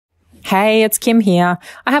Hey, it's Kim here.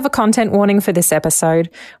 I have a content warning for this episode.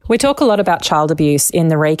 We talk a lot about child abuse in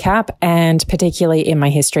the recap and particularly in my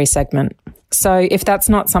history segment. So if that's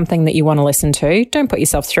not something that you want to listen to, don't put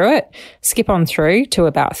yourself through it. Skip on through to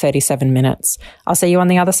about 37 minutes. I'll see you on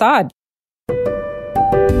the other side.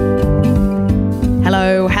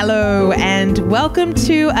 Hello, and welcome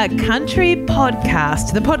to A Country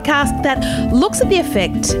Podcast, the podcast that looks at the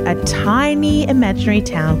effect a tiny imaginary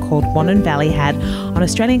town called Wannon Valley had on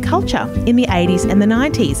Australian culture in the 80s and the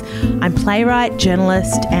 90s. I'm playwright,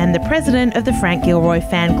 journalist, and the president of the Frank Gilroy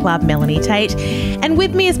fan club, Melanie Tate. And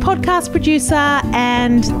with me is podcast producer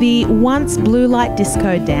and the once Blue Light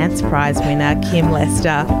Disco Dance Prize winner, Kim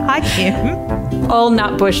Lester. Hi, Kim. All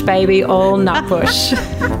nutbush, baby, all nutbush.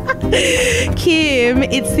 Kim,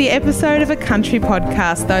 it's the episode of A Country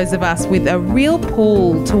Podcast those of us with a real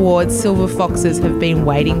pull towards silver foxes have been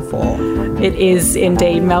waiting for. It is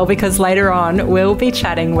indeed, Mel, because later on we'll be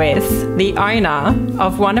chatting with the owner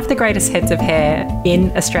of one of the greatest heads of hair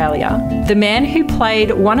in Australia, the man who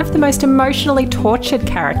played one of the most emotionally tortured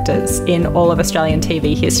characters in all of Australian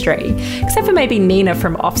TV history, except for maybe Nina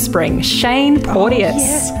from Offspring, Shane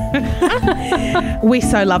Porteous. Oh, yeah. We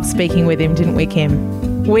so loved speaking with him, didn't we, Kim?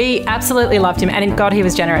 We absolutely loved him, and God, he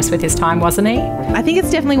was generous with his time, wasn't he? I think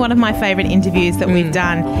it's definitely one of my favourite interviews that we've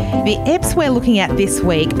done. The eps we're looking at this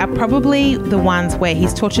week are probably the ones where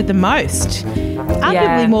he's tortured the most.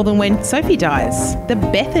 Arguably more than when Sophie dies. The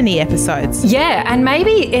Bethany episodes. Yeah, and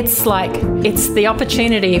maybe it's the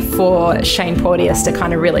opportunity for Shane Porteous to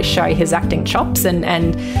kind of really show his acting chops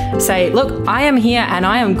and say, look, I am here and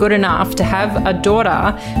I am good enough to have a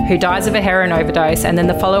daughter who dies of a heroin overdose and then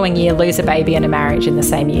the following year lose a baby and a marriage in the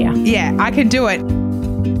same year. Yeah, I can do it.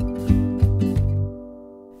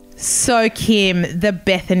 So, Kim, the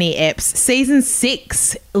Bethany eps, season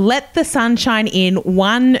 6, Let the Sunshine In,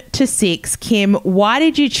 1 to 6. Kim, why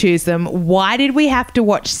did you choose them? Why did we have to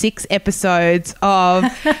watch 6 episodes of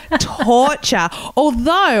torture?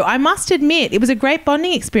 Although, I must admit, it was a great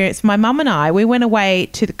bonding experience for my mum and I. We went away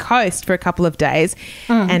to the coast for a couple of days,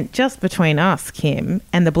 and just between us, Kim,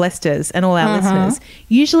 and the Blesters and all our listeners,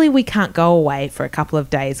 usually we can't go away for a couple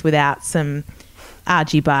of days without some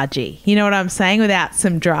argy-bargy, you know what I'm saying, without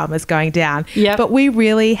some dramas going down. Yep. But we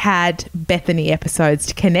really had Bethany episodes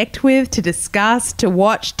to connect with, to discuss, to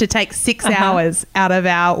watch, to take 6 hours out of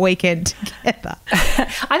our weekend together.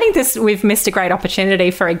 I think we've missed a great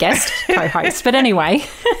opportunity for a guest co-host. But anyway,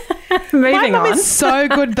 moving on. My mum is so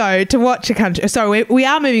good, though, to watch A Country. Sorry, we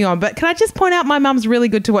are moving on. But can I just point out my mum's really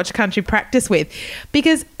good to watch A Country practice with,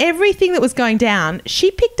 because everything that was going down,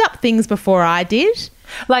 she picked up things before I did.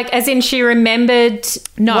 Like, as in she remembered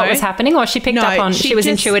what was happening, or she picked up on, she was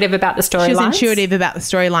intuitive about the storyline? She was intuitive about the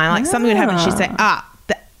storyline. Like, something would happen, she'd say,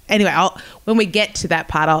 anyway, when we get to that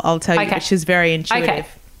part, I'll tell you, but she's very intuitive. Okay.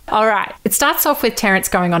 All right. It starts off with Terence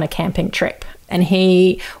going on a camping trip, and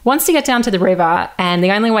he wants to get down to the river, and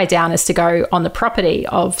the only way down is to go on the property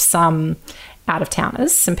of some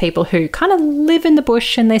out-of-towners, some people who kind of live in the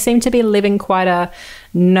bush, and they seem to be living quite a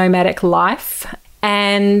nomadic life.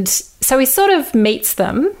 And so he sort of meets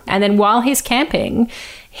them, and then while he's camping,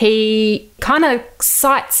 he kind of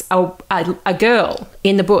sights a girl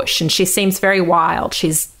in the bush, and she seems very wild.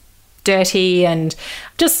 She's dirty, and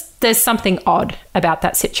just there's something odd about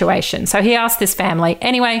that situation. So he asks this family.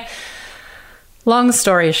 Anyway, long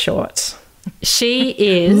story short, she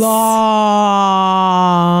is... Long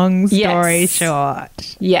story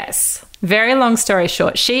short. Yes, very long story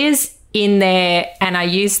short. She is in there, and I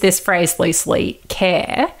use this phrase loosely,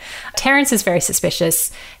 care. Terence is very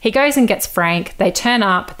suspicious. He goes and gets Frank. They turn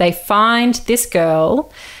up. They find this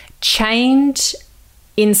girl chained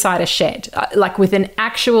inside a shed, like with an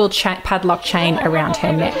actual padlock chain around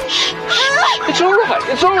her neck. It's all right.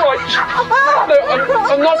 It's all right. No,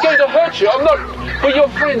 I'm not going to hurt you. I'm not. We're your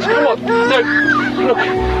friends. Come on. No, look.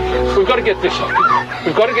 We've got to get this up.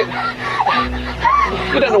 We've got to get...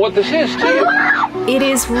 You don't know what this is, do you? It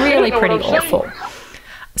is really pretty awful.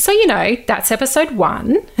 So, that's episode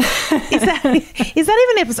 1. Is that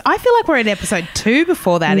even episode? I feel like we're in episode 2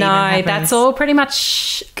 before that. No, even happens. That's all pretty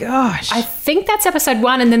much. Gosh, I think that's episode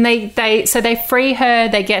 1, and then they free her,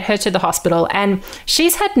 they get her to the hospital, and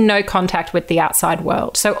she's had no contact with the outside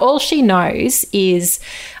world. So all she knows is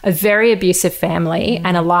a very abusive family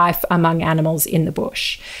and a life among animals in the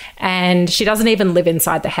bush. And she doesn't even live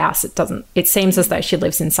inside the house. It seems as though she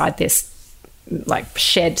lives inside this like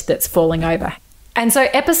shed that's falling over. And so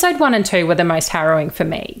episode 1 and 2 were the most harrowing for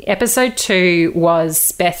me. Episode 2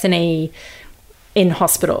 was Bethany in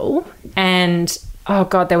hospital, and oh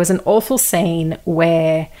God, there was an awful scene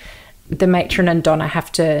where the matron and Donna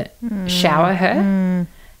have to shower her,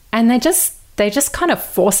 and they just they just kind of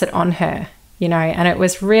force it on her, you know, and it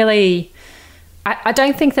was really, I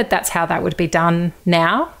don't think that that's how that would be done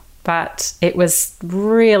now, but it was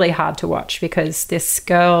really hard to watch because this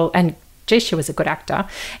girl, and geez, she was a good actor.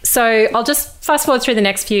 So I'll just fast forward through the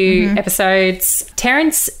next few episodes.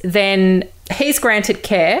 Terence then, he's granted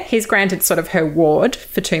care. He's granted sort of her ward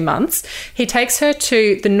for 2 months. He takes her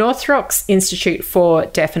to the North Rocks Institute for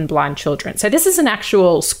Deaf and Blind Children. So this is an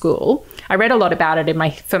actual school. I read a lot about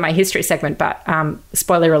it for my history segment, but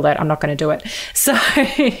spoiler alert, I'm not going to do it. So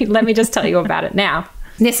let me just tell you about it now.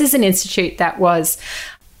 This is an institute that was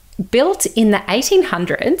built in the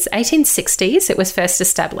 1860s. It was first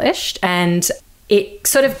established, and it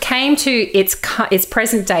sort of came to its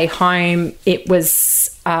present day home. It was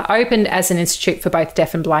opened as an institute for both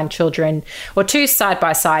deaf and blind children, or 2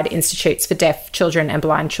 side-by-side institutes for deaf children and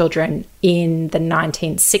blind children in the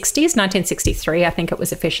 1960s. 1963, I think it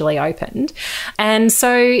was officially opened. And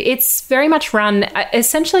so it's very much run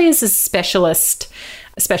essentially as a special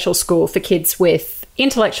school for kids with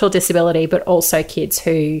intellectual disability, but also kids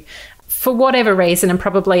who, for whatever reason, and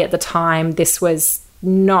probably at the time this was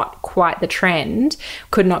not quite the trend,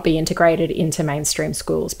 could not be integrated into mainstream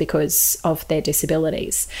schools because of their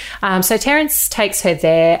disabilities. So Terence takes her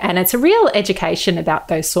there, and it's a real education about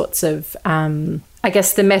those sorts of, I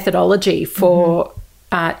guess, the methodology for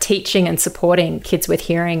teaching and supporting kids with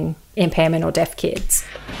hearing impairment or deaf kids.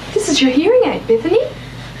 This is your hearing aid, Bethany.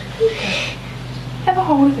 Have a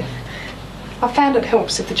hold of it. I found it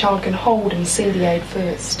helps if the child can hold and see the aid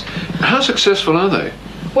first. How successful are they?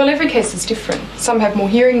 Well, every case is different. Some have more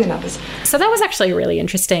hearing than others. So that was actually a really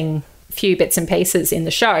interesting few bits and pieces in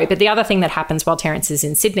the show. But the other thing that happens while Terence is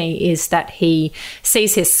in Sydney is that he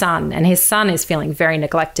sees his son, and his son is feeling very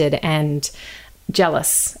neglected and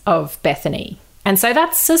jealous of Bethany. And so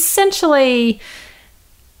that's essentially...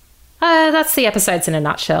 that's the episodes in a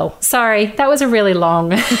nutshell. Sorry, that was a really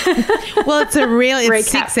long... Well, it's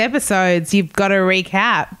it's 6 episodes. You've got to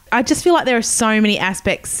recap. I just feel like there are so many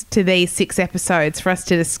aspects to these 6 episodes for us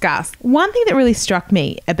to discuss. One thing that really struck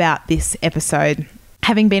me about this episode,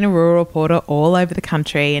 having been a rural reporter all over the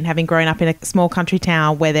country and having grown up in a small country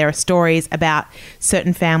town where there are stories about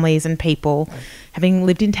certain families and people, having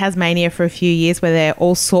lived in Tasmania for a few years where there are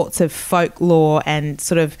all sorts of folklore and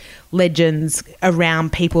sort of legends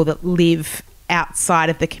around people that live outside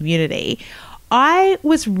of the community, I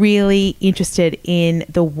was really interested in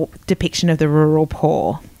the depiction of the rural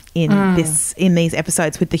poor in these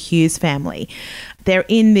episodes with the Hughes family. They're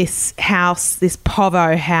in this house, this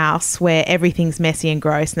povo house where everything's messy and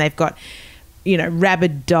gross, and they've got, you know,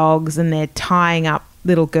 rabid dogs, and they're tying up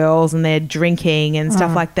little girls and they're drinking and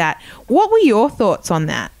stuff like that. What were your thoughts on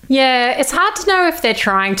that? Yeah, it's hard to know if they're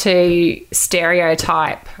trying to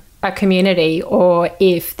stereotype a community or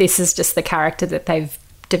if this is just the character that they've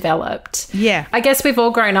developed. Yeah. I guess we've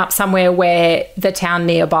all grown up somewhere where the town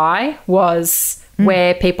nearby was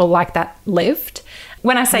where people like that lived.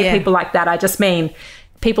 When I say people like that, I just mean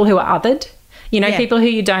people who are othered, you know, people who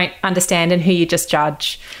you don't understand and who you just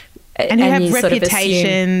judge. And who have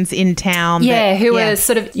reputations in town. Who are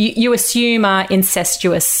sort of, you assume are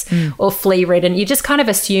incestuous or flea-ridden. You just kind of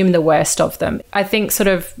assume the worst of them. I think sort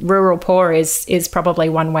of rural poor is probably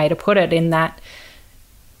one way to put it, in that,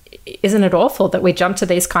 isn't it awful that we jump to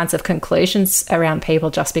these kinds of conclusions around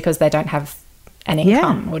people just because they don't have an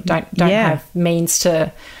income or don't have means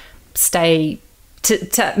to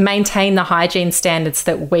to maintain the hygiene standards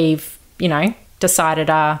that we've, you know, decided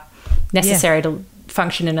are necessary to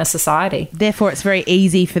function in a society. Therefore, it's very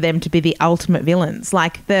easy for them to be the ultimate villains.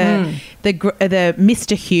 Like the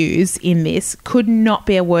Mr. Hughes in this could not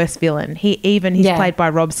be a worse villain. He's played by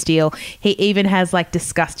Rob Steele. He even has like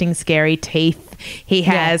disgusting, scary teeth. He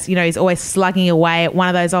has, you know, he's always slugging away at one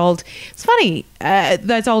of those old. It's funny,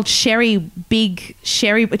 those old big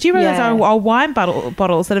sherry. Do you remember those old wine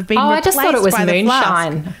bottles that have been? I just thought it was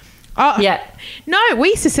moonshine. Oh yeah, no,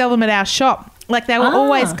 we used to sell them at our shop. Like they were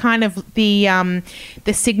always kind of the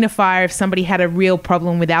signifier if somebody had a real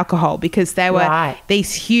problem with alcohol, because they were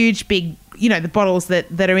these huge, big, you know, the bottles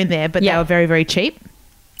that are in there, but they were very, very cheap.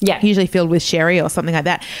 Yeah. Usually filled with sherry or something like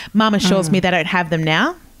that. Mum assures me they don't have them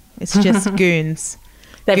now. It's just goons.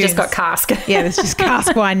 They've just got cask. Yeah, there's just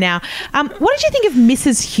cask wine now. What did you think of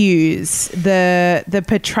Mrs. Hughes, the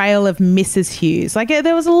portrayal of Mrs. Hughes? Like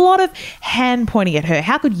there was a lot of hand pointing at her.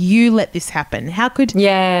 How could you let this happen? How could,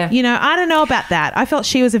 you know, I don't know about that. I felt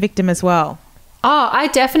she was a victim as well. Oh, I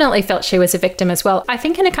definitely felt she was a victim as well. I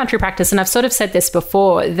think in a country practice, and I've sort of said this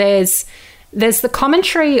before, there's there's the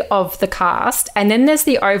commentary of the cast, and then there's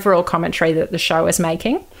the overall commentary that the show is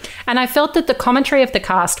making. And I felt that the commentary of the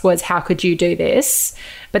cast was, how could you do this?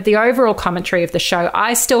 But the overall commentary of the show,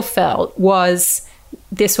 I still felt, was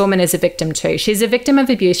this woman is a victim too. She's a victim of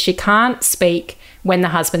abuse. She can't speak when the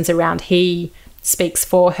husband's around. He speaks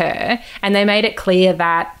for her. And they made it clear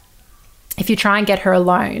that if you try and get her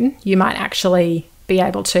alone, you might actually be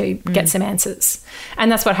able to get some answers. And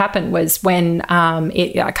that's what happened, was when I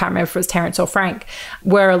can't remember if it was Terence or Frank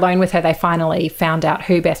were alone with her, they finally found out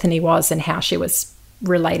who Bethany was and how she was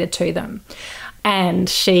related to them. And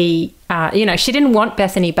she, she didn't want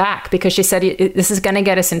Bethany back because she said, this is going to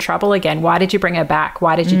get us in trouble again. Why did you bring her back?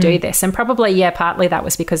 Why did you do this? And probably, partly that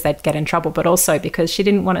was because they'd get in trouble, but also because she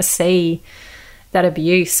didn't want to see that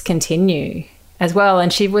abuse continue as well.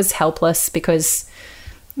 And she was helpless because,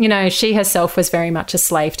 she herself was very much a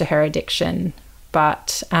slave to her addiction,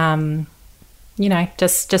 but,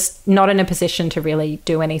 just not in a position to really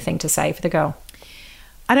do anything to save the girl.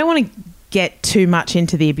 I don't want to get too much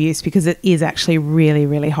into the abuse because it is actually really,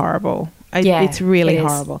 really horrible. It's really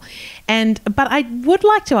horrible. But I would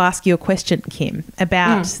like to ask you a question, Kim,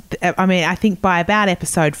 about, I think by about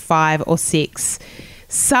episode 5 or 6,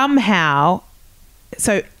 somehow,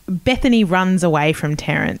 so Bethany runs away from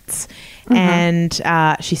Terence and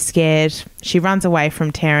she's scared. She runs away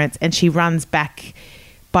from Terence and she runs back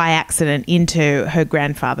by accident into her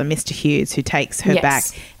grandfather, Mr. Hughes, who takes her back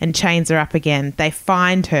and chains her up again. They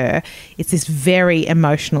find her. It's this very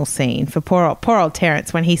emotional scene for poor old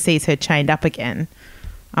Terence when he sees her chained up again.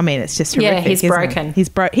 I mean, it's just horrific. Yeah, he's broken. He's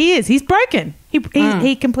broken.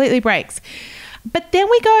 He completely breaks. But then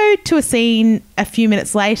we go to a scene a few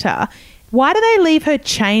minutes later. Why do they leave her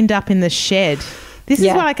chained up in the shed? This is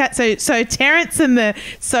what I can't. So Terence and the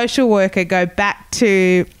social worker go back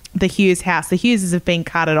to the Hughes house. The Hugheses have been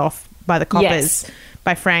carted off by the coppers,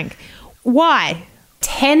 by Frank. Why?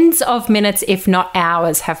 Tens of minutes, if not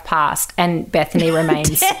hours, have passed and Bethany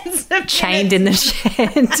remains chained in the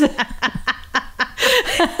shed.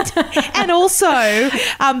 And also,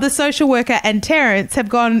 the social worker and Terence have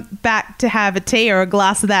gone back to have a tea or a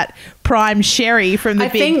glass of that prime sherry from the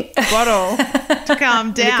big bottle to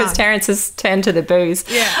calm down. Because Terence has turned to the booze.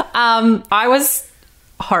 Yeah. I was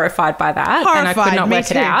horrified by that and I could not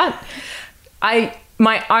work it out.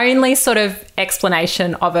 My only sort of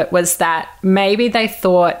explanation of it was that maybe they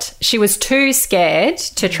thought she was too scared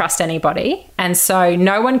to trust anybody, and so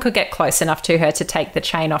no one could get close enough to her to take the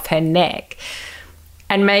chain off her neck.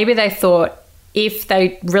 And maybe they thought if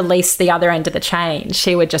they released the other end of the chain,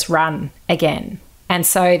 she would just run again. And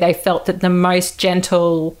so they felt that the most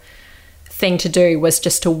gentle thing to do was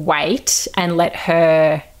just to wait and let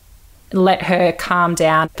her calm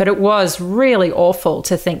down. But it was really awful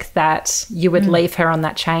to think that you would leave her on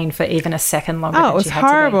that chain for even a second longer. Oh, it was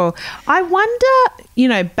horrible. I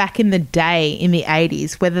wonder, back in the day in the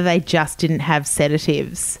 80s, whether they just didn't have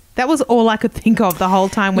sedatives. That was all I could think of the whole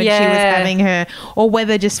time when she was having her, or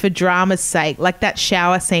whether just for drama's sake, like that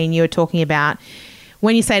shower scene you were talking about.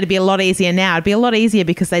 When you say it'd be a lot easier now, it'd be a lot easier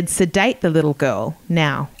because they'd sedate the little girl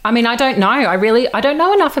now. I mean, I don't know. I don't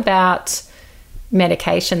know enough about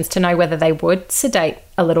medications to know whether they would sedate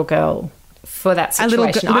a little girl for that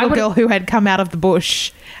situation. A little girl who had come out of the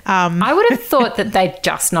bush. I would have thought that they'd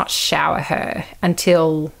just not shower her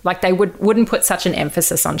until, like, they wouldn't put such an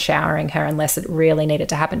emphasis on showering her unless it really needed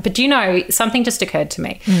to happen. But do you know, something just occurred to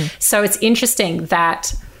me. So it's interesting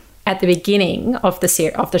that at the beginning of the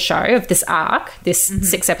show, of this arc, this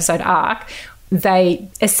 6-episode arc, they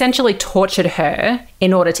essentially tortured her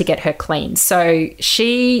in order to get her clean. So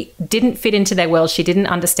she didn't fit into their world. She didn't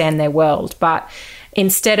understand their world. But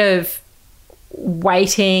instead of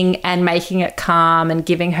waiting and making it calm and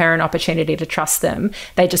giving her an opportunity to trust them,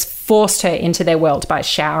 they just forced her into their world by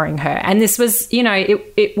showering her. And this was,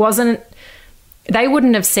 it wasn't, they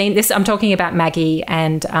wouldn't have seen this. I'm talking about Maggie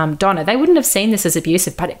and Donna. They wouldn't have seen this as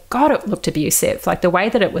abusive, but it looked abusive. Like the way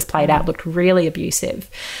that it was played out looked really abusive.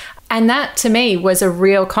 And that, to me, was a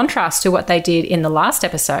real contrast to what they did in the last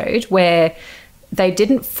episode, where they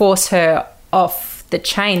didn't force her off the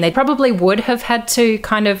chain. They probably would have had to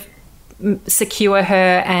kind of secure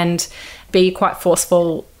her and be quite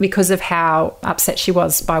forceful because of how upset she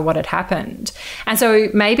was by what had happened. And so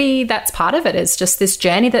maybe that's part of it, is just this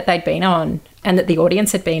journey that they'd been on and that the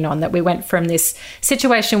audience had been on, that we went from this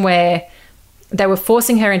situation where they were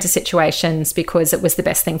forcing her into situations because it was the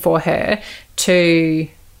best thing for her, to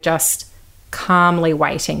just calmly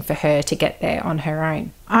waiting for her to get there on her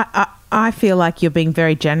own. I feel like you're being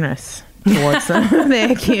very generous towards them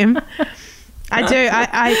there, Kim. I do.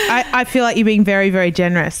 I feel like you're being very, very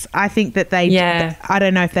generous. I think that they, I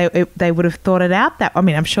don't know if they would have thought it out. That, I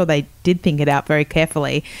mean, I'm sure they did think it out very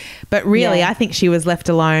carefully. But really, I think she was left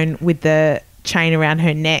alone with the chain around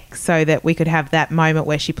her neck so that we could have that moment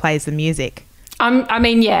where she plays the music. I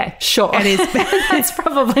mean, yeah, sure. It is. That's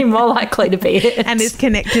probably more likely to be it. And it's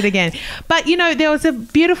connected again. But, you know, there was a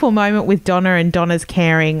beautiful moment with Donna and Donna's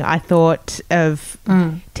caring. I thought of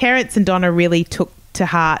Terence and Donna really took to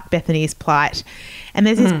heart Bethany's plight. And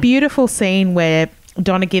there's this beautiful scene where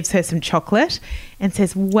Donna gives her some chocolate and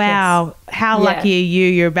says, wow, how lucky are you?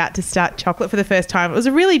 You're about to start chocolate for the first time. It was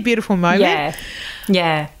a really beautiful moment. Yeah.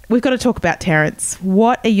 Yeah. We've got to talk about Terence.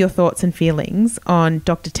 What are your thoughts and feelings on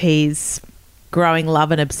Dr. T's growing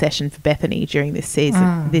love and obsession for Bethany during this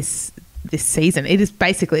season? This season. It is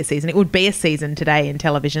basically a season. It would be a season today in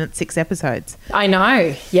television. It's 6 episodes. I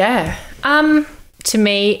know. Yeah. To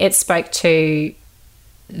me, it spoke to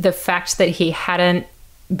the fact that he hadn't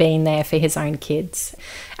been there for his own kids.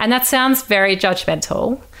 And that sounds very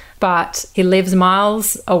judgmental, but he lives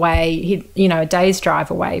miles away, a day's drive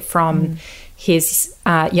away from his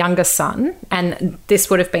younger son. And this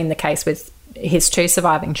would have been the case with his 2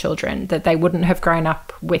 surviving children, that they wouldn't have grown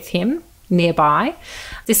up with him nearby.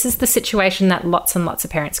 This is the situation that lots and lots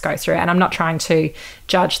of parents go through, and I'm not trying to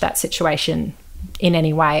judge that situation in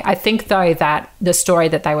any way. I think, though, that the story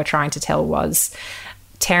that they were trying to tell was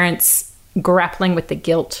Terence grappling with the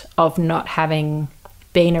guilt of not having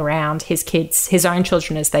been around his kids, his own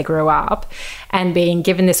children as they grew up, and being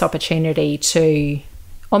given this opportunity to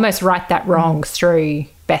almost right that wrong through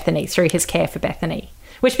Bethany, through his care for Bethany,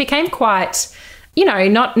 which became quite,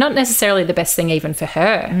 not necessarily the best thing even for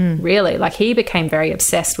her, really. Like, he became very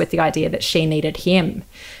obsessed with the idea that she needed him.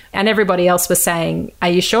 And everybody else was saying, are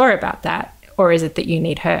you sure about that? Or is it that you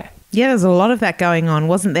need her? Yeah, there's a lot of that going on,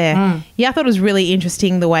 wasn't there? Yeah, I thought it was really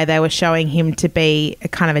interesting the way they were showing him to be a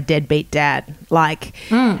kind of a deadbeat dad. Like,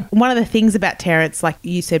 one of the things about Terence, like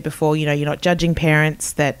you said before, you're not judging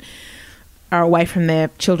parents that are away from their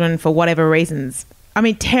children for whatever reasons. I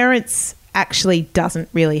mean, Terence actually doesn't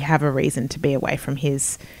really have a reason to be away from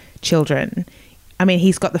his children. I mean,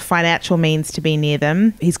 he's got the financial means to be near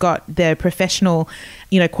them. He's got the professional,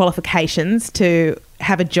 qualifications to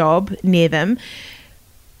have a job near them.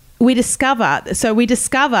 We discover,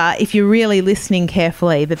 if you're really listening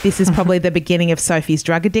carefully, that this is probably the beginning of Sophie's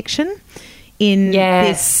drug addiction in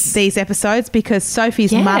these episodes, because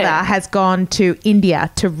Sophie's mother has gone to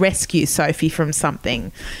India to rescue Sophie from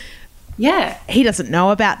something. Yeah. He doesn't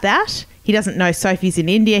know about that. He doesn't know Sophie's in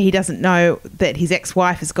India. He doesn't know that his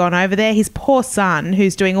ex-wife has gone over there. His poor son,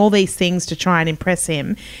 who's doing all these things to try and impress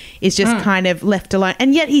him, is just kind of left alone.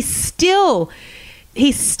 And yet he still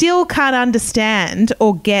can't understand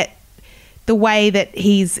or get the way that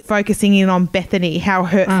he's focusing in on Bethany, how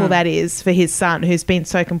hurtful that is for his son, who's been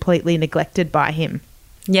so completely neglected by him.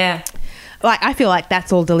 Yeah. Like, I feel like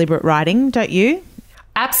that's all deliberate writing, don't you?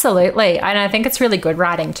 Absolutely. And I think it's really good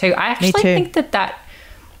writing too. I actually think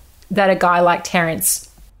that a guy like Terence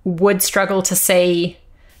would struggle to see,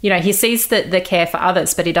 he sees the care for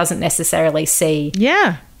others, but he doesn't necessarily see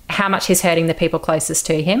how much he's hurting the people closest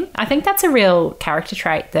to him. I think that's a real character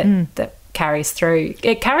trait that carries through.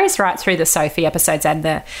 It carries right through the Sophie episodes and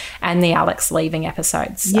the Alex leaving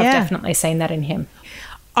episodes. I've definitely seen that in him.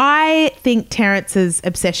 I think Terence's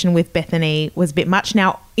obsession with Bethany was a bit much.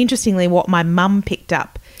 Now, interestingly, what my mum picked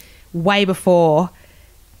up way before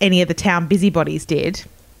any of the town busybodies did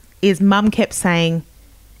is Mum kept saying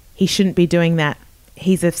he shouldn't be doing that.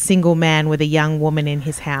 He's a single man with a young woman in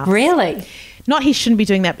his house. Really? Not he shouldn't be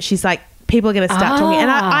doing that, but she's like, people are going to start talking. And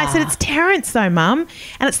I said, it's Terence though, Mum.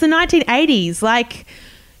 And it's the 1980s. Like,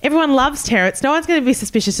 everyone loves Terence. No one's going to be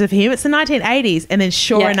suspicious of him. It's the 1980s. And then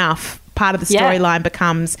sure enough, part of the storyline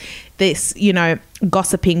becomes this,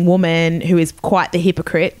 gossiping woman who is quite the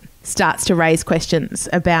hypocrite starts to raise questions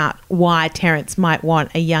about why Terence might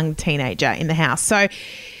want a young teenager in the house. So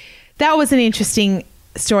that was an interesting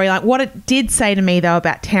storyline. What it did say to me, though,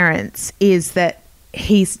 about Terence is that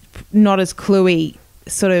he's not as cluey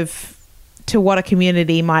sort of to what a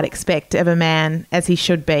community might expect of a man as he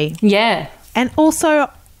should be. Yeah. And also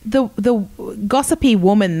the gossipy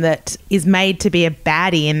woman that is made to be a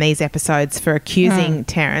baddie in these episodes for accusing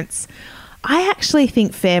Terence, I actually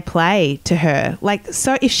think fair play to her. Like,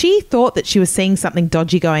 so if she thought that she was seeing something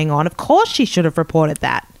dodgy going on, of course she should have reported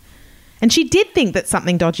that. And she did think that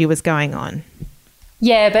something dodgy was going on.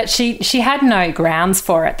 Yeah, but she had no grounds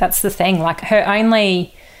for it. That's the thing. Like, her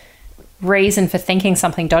only reason for thinking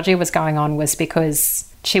something dodgy was going on was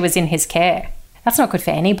because she was in his care. That's not good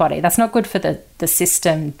for anybody. That's not good for the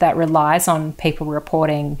system that relies on people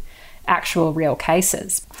reporting actual real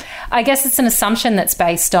cases. I guess it's an assumption that's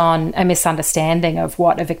based on a misunderstanding of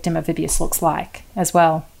what a victim of abuse looks like as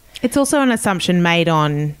well. It's also an assumption made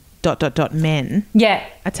on ... men. Yeah.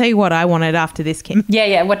 I tell you what I wanted after this, Kim.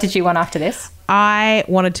 Yeah. What did you want after this? I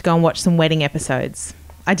wanted to go and watch some wedding episodes.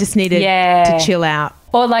 I just needed to chill out.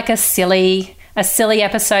 Or like a silly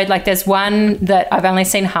episode. Like there's one that I've only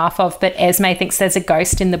seen half of, but Esme thinks there's a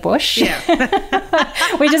ghost in the bush.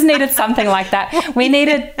 Yeah. We just needed something like that. We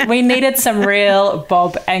needed some real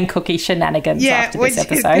Bob and Cookie shenanigans after this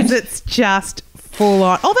episode. It's just full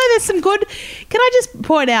on. Although there's some good, can I just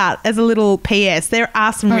point out as a little PS, there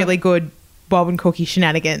are some really good Bob and Cookie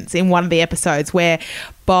shenanigans in one of the episodes where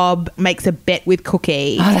Bob makes a bet with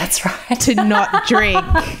Cookie. Oh, that's right. To not drink.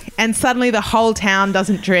 And suddenly the whole town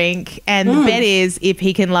doesn't drink. And the bet is if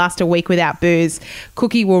he can last a week without booze,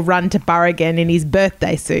 Cookie will run to Burrigan in his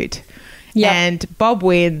birthday suit. Yep. And Bob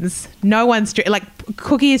wins. No one's like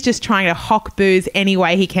Cookie is just trying to hock booze any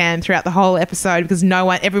way he can throughout the whole episode because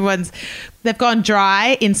they've gone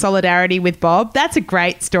dry in solidarity with Bob. That's a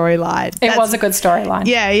great storyline. It was a good storyline.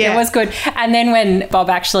 Yeah. It was good. And then when Bob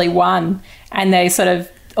actually won and they sort of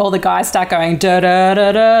all the guys start going da da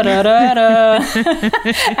da da da da da.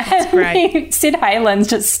 That's great. Sid Halen's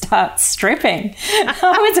just starts stripping.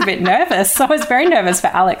 I was a bit nervous. I was very nervous for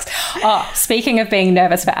Alex. Oh, speaking of being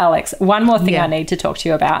nervous for Alex, one more thing I need to talk to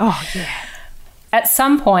you about. Oh, yeah. At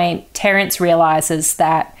some point, Terence realises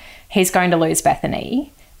that he's going to lose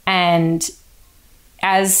Bethany, and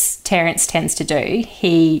as Terence tends to do,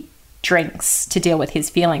 he drinks to deal with his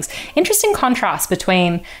feelings. Interesting contrast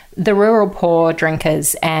between the rural poor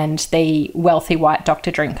drinkers and the wealthy white doctor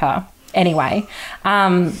drinker. Anyway,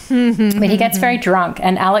 but he gets very drunk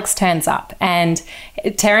and Alex turns up and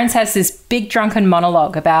Terence has this big drunken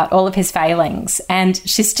monologue about all of his failings and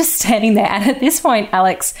she's just standing there. And at this point,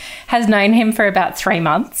 Alex has known him for about 3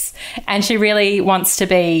 months and she really wants to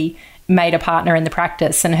be made a partner in the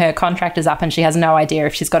practice and her contract is up and she has no idea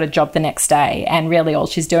if she's got a job the next day. And really all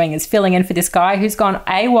she's doing is filling in for this guy who's gone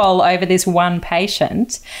AWOL over this one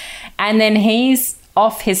patient. And then he's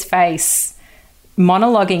off his face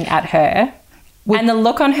monologuing at her and the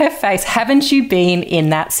look on her face. Haven't you been in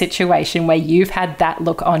that situation where you've had that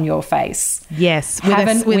look on your face? Yes.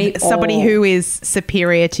 With somebody who is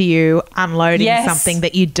superior to you unloading something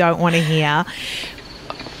that you don't want to hear.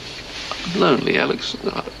 I'm lonely, Alex.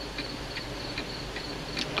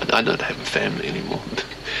 I don't have a family anymore.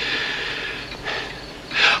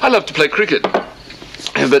 I love to play cricket, but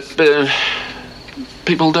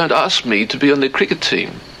people don't ask me to be on their cricket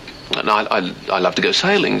team. And I love to go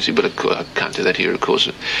sailing, but I can't do that here, of course.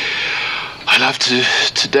 I love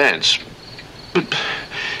to dance, but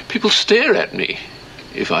people stare at me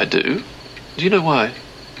if I do. Do you know why?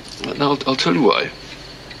 I'll tell you why.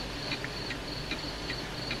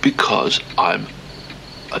 Because I'm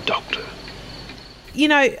a doctor. You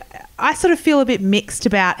know, I sort of feel a bit mixed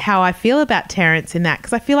about how I feel about Terence in that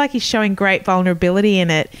because I feel like he's showing great vulnerability in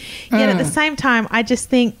it. Yet at the same time, I just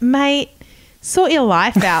think, mate, sort your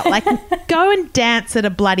life out. Like, go and dance at a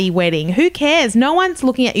bloody wedding. Who cares? No one's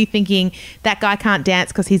looking at you thinking that guy can't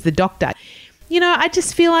dance because he's the doctor. You know, I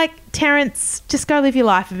just feel like, Terence, just go live your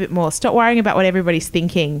life a bit more. Stop worrying about what everybody's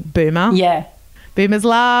thinking, boomer. Yeah. Boomers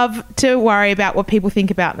love to worry about what people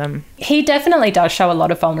think about them. He definitely does show a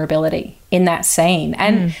lot of vulnerability in that scene.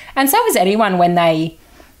 And so is anyone when they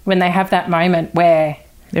have that moment where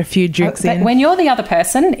there are a few drinks in. When you're the other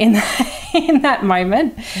person in that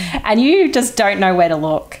moment and you just don't know where to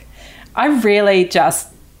look. I really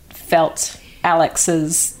just felt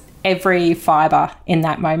Alex's every fibre in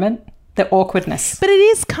that moment. The awkwardness. But it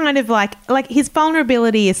is kind of like his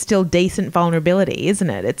vulnerability is still decent vulnerability, isn't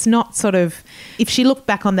it? It's not sort of, if she looked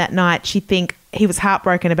back on that night, she'd think he was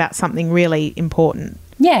heartbroken about something really important.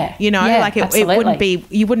 Yeah. You know, like it wouldn't be,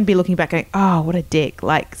 you wouldn't be looking back going, oh, what a dick,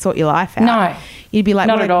 like sort your life out. No. You'd be like,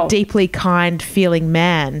 not what at a all. deeply kind feeling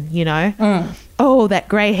man, you know? Oh, that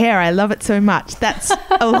grey hair, I love it so much. That's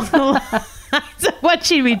along the line. What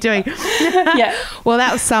she'd be doing. Yeah. Well,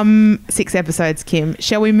 that was some 6 episodes, Kim.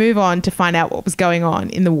 Shall we move on to find out what was going on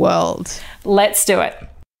in the world? Let's do it.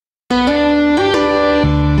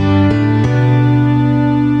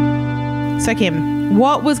 So, Kim,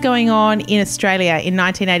 what was going on in Australia in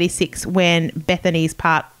 1986 when Bethany's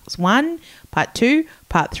Parts 1, Part 2,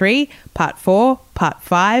 Part 3, Part 4, Part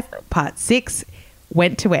 5, Part 6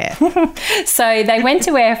 went to air? So they went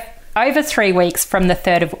to air over 3 weeks from the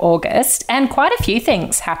 3rd of August, and quite a few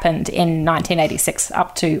things happened in 1986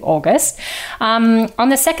 up to August. On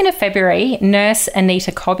the 2nd of February, nurse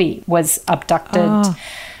Anita Cobby was abducted,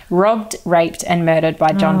 robbed, raped and murdered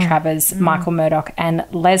by John Travers, Michael Murdoch and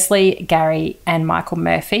Leslie, Gary and Michael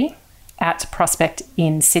Murphy. at Prospect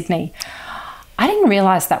in Sydney. I didn't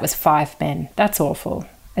realise that was 5 men. That's awful.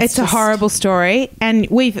 It's a horrible story. And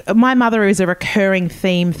my mother is a recurring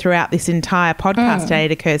theme throughout this entire podcast today,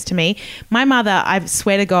 it occurs to me. My mother, I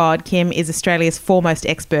swear to God, Kim, is Australia's foremost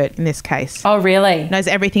expert in this case. Oh, really? Knows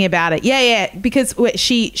everything about it. Yeah, because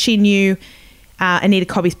she knew Anita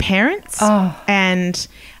Cobby's parents and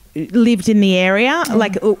lived in the area,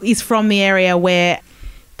 like is from the area where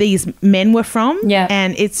these men were from. Yeah.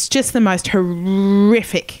 And it's just the most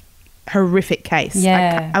horrific case.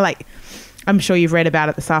 Yeah. I'm sure you've read about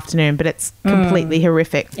it this afternoon, but it's completely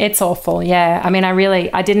horrific. It's awful, yeah. I mean,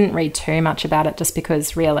 I didn't read too much about it just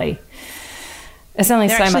because really there's only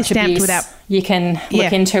so much abuse you can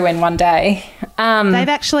look into in one day.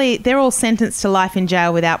 They're all sentenced to life in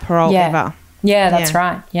jail without parole ever. Yeah, that's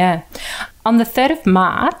right, yeah. On the 3rd of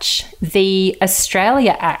March, the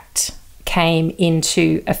Australia Act came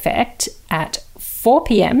into effect at 4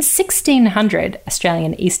 p.m, 1600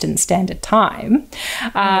 Australian Eastern Standard Time.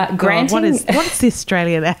 Granting... What is the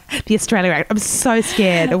Australia Act? I'm so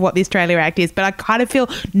scared of what the Australia Act is, but I kind of feel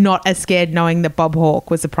not as scared knowing that Bob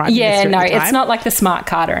Hawke was the Prime Minister at the time. It's not like the smart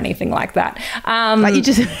card or anything like that. Like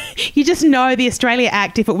you just know the Australia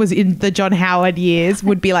Act, if it was in the John Howard years,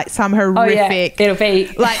 would be like some horrific... It'll be...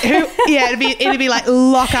 like it'd be like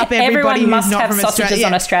lock up everybody who's must not have from sausages Australia.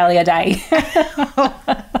 on Australia Day.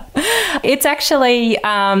 It's actually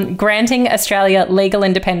granting Australia legal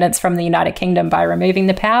independence from the United Kingdom by removing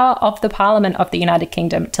the power of the Parliament of the United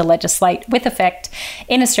Kingdom to legislate with effect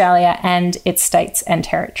in Australia and its states and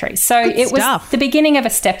territories. So it was the beginning of a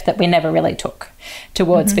step that we never really took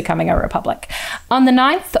towards becoming a republic. On the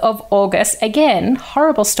 9th of August, again,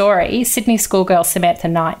 horrible story, Sydney schoolgirl Samantha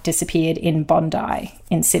Knight disappeared in Bondi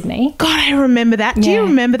in Sydney. God, I remember that. Do you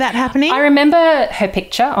remember that happening? I remember her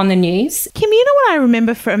picture on the news. Kim, you know what I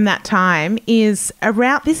remember from that time is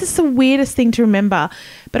this is the weirdest thing to remember,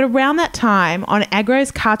 but around that time on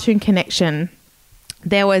Agro's Cartoon Connection,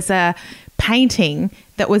 there was a painting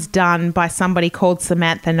that was done by somebody called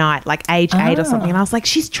Samantha Knight, like age 8 or something. And I was like,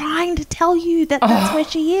 she's trying to tell you that that's where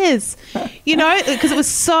she is, because it was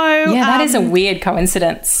so... Yeah, that is a weird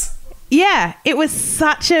coincidence. Yeah, it was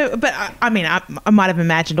such a... But, I mean, I might have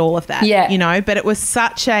imagined all of that, but it was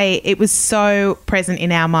it was so present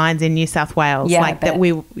in our minds in New South Wales, that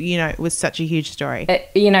it was such a huge story.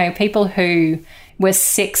 People who were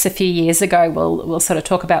 6 a few years ago will sort of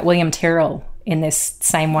talk about William Tyrrell in this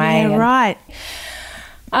same way. Yeah, right.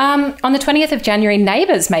 On the 20th of January,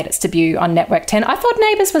 Neighbours made its debut on Network 10. I thought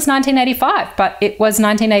Neighbours was 1985, but it was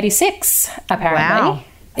 1986, apparently. Wow.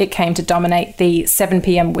 It came to dominate the 7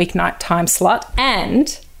 p.m. weeknight time slot.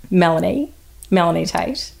 And Melanie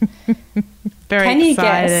Tate. Very Can you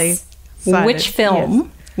exciting. guess which film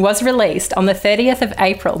was released on the 30th of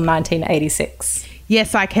April, 1986?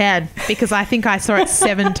 Yes, I can, because I think I saw it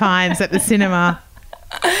 7 times at the cinema.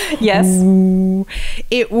 Yes. Ooh.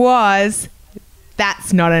 It was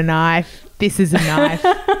That's Not a Knife. This Is a Knife.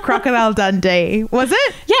 Crocodile Dundee. Was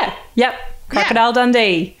it? Yeah. Yep. Crocodile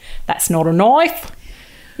Dundee. That's not a knife.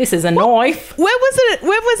 This is a knife. Where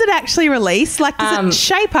was it actually released? Like, does it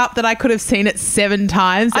shape up that I could have seen it 7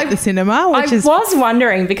 times at the cinema? I was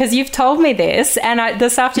wondering, because you've told me this, and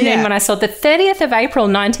this afternoon when I saw the 30th of April,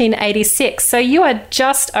 1986. So you are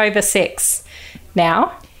just over 6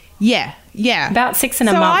 now. Yeah. Yeah. About 6 in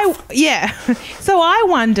a month. So I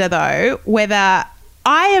wonder, though, whether...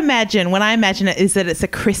 when I imagine it, is that it's a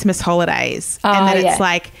Christmas holidays and that it's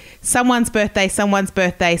like someone's birthday,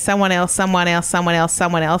 someone else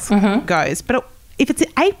goes. But if it's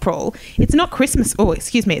April, it's not Christmas. Oh,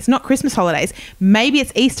 excuse me. It's not Christmas holidays. Maybe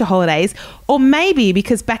it's Easter holidays, or maybe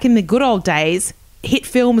because back in the good old days, hit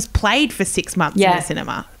films played for 6 months in the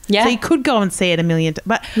cinema. Yeah. So you could go and see it a million times.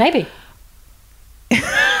 But maybe.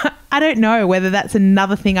 I don't know whether that's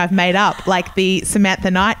another thing I've made up, like the Samantha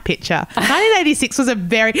Knight picture. 1986 was I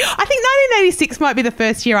think 1986 might be the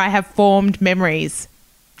first year I have formed memories.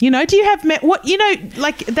 Do you have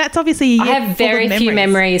that's obviously a year. I have very few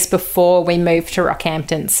memories before we moved to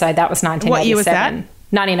Rockhampton, so that was 1987. What year was that?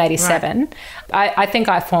 1987. Right. I think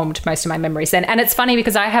I formed most of my memories then. And it's funny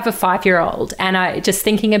because I have a 5-year-old, and I just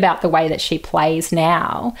thinking about the way that she plays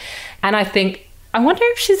now, and I think, I wonder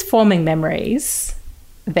if she's forming memories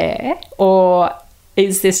there, or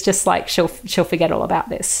is this just like she'll forget all about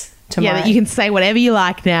this tomorrow? Yeah, that you can say whatever you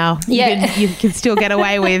like now. Yeah. You can still get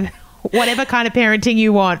away with whatever kind of parenting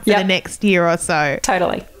you want for the next year or so.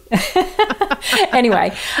 Totally.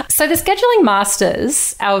 Anyway, so the scheduling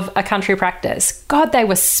masters of A Country Practice, God, they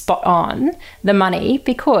were spot on the money,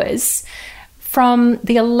 because From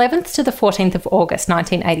the 11th to the 14th of August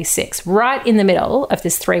 1986, right in the middle of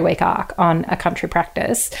this 3-week arc on A Country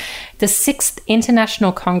Practice, the 6th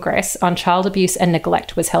International Congress on Child Abuse and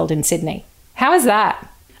Neglect was held in Sydney. How is that?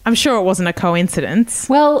 I'm sure it wasn't a coincidence.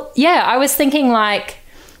 Well, yeah, I was thinking I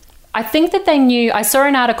think that they knew. I saw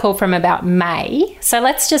an article from about May. So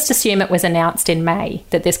let's just assume it was announced in May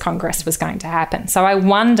that this Congress was going to happen. So I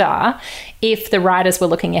wonder if the writers were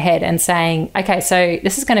looking ahead and saying, okay, so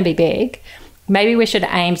this is going to be big. Maybe we should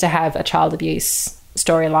aim to have a child abuse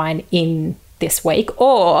storyline in this week.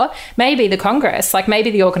 Or maybe the Congress, maybe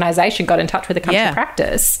the organisation got in touch with the Country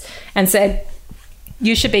Practice and said,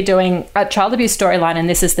 you should be doing a child abuse storyline and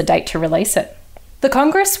this is the date to release it. The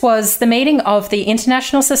Congress was the meeting of the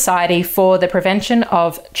International Society for the Prevention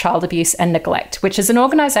of Child Abuse and Neglect, which is an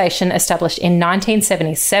organisation established in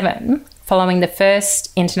 1977 following the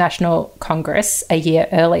first International Congress a year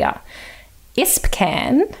earlier.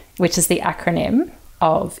 ISPCAN, which is the acronym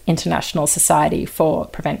of International Society for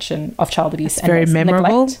Prevention of Child Abuse and Neglect. Very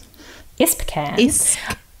memorable. ISPCAN.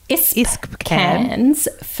 ISPCAN's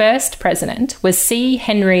first president was C.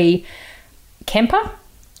 Henry Kemper.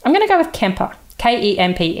 I'm going to go with Kemper.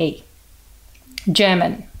 Kempe.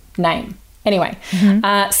 German name. Anyway,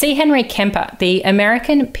 C. Henry Kemper, the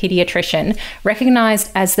American pediatrician, recognised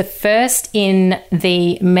as the first in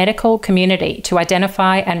the medical community to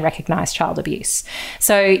identify and recognise child abuse.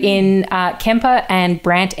 So in Kemper and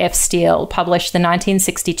Brant F. Steele published the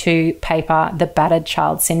 1962 paper, The Battered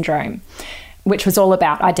Child Syndrome, which was all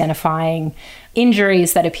about identifying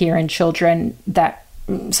injuries that appear in children that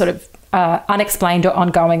sort of unexplained or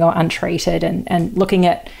ongoing or untreated, and looking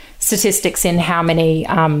at statistics in how many,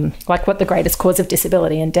 what the greatest cause of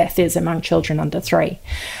disability and death is among children under 3.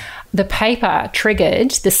 The paper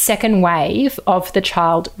triggered the second wave of the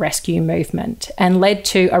child rescue movement and led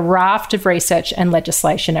to a raft of research and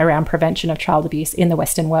legislation around prevention of child abuse in the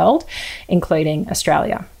Western world, including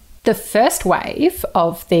Australia. The first wave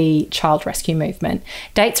of the child rescue movement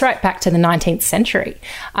dates right back to the 19th century.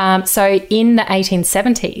 So in the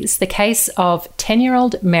 1870s, the case of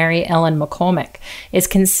 10-year-old Mary Ellen McCormick is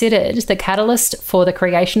considered the catalyst for the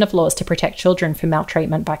creation of laws to protect children from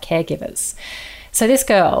maltreatment by caregivers. So this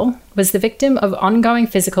girl was the victim of ongoing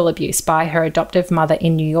physical abuse by her adoptive mother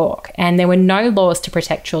in New York, and there were no laws to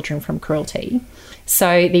protect children from cruelty.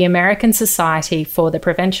 So the American Society for the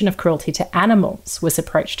Prevention of Cruelty to Animals was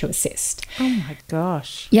approached to assist. Oh my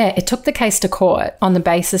gosh. Yeah, it took the case to court on the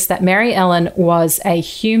basis that Mary Ellen was a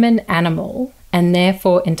human animal and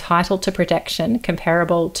therefore entitled to protection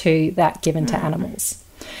comparable to that given to animals.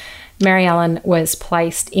 Mary Ellen was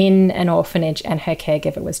placed in an orphanage and her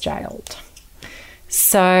caregiver was jailed.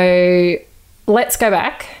 So let's go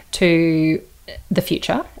back to the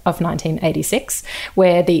future of 1986,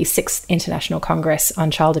 where the 6th International Congress on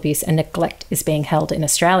Child Abuse and Neglect is being held in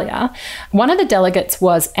Australia. One of the delegates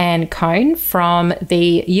was Anne Cohn from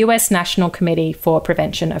the US National Committee for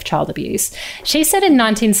Prevention of Child Abuse. She said in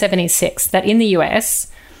 1976 that in the US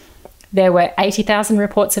there were 80,000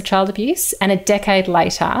 reports of child abuse, and a decade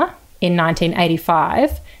later, in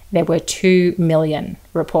 1985, there were 2 million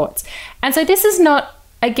reports. And so this is not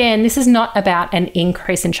about an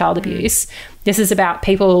increase in child abuse. This is about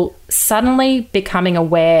people suddenly becoming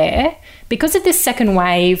aware, because of this second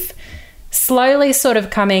wave, slowly sort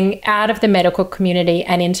of coming out of the medical community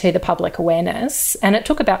and into the public awareness. And it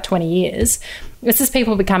took about 20 years. This is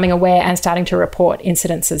people becoming aware and starting to report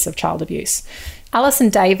incidences of child abuse. Alison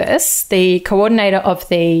Davis, the coordinator of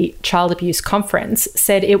the Child Abuse Conference,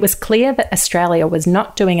 said it was clear that Australia was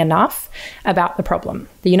not doing enough about the problem.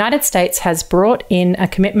 The United States has brought in a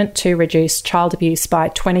commitment to reduce child abuse by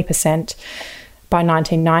 20% by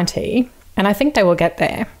 1990, and I think they will get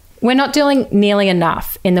there. We're not doing nearly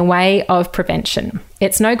enough in the way of prevention.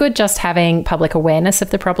 It's no good just having public awareness of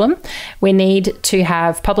the problem. We need to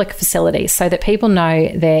have public facilities so that people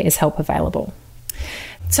know there is help available.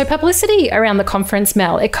 So publicity around the conference,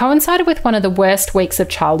 Mel, it coincided with one of the worst weeks of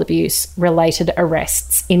child abuse-related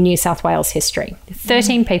arrests in New South Wales history.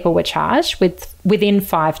 13 people were charged within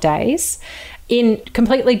 5 days in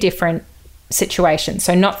completely different situations.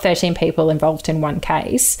 So not 13 people involved in one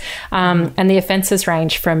case. And the offences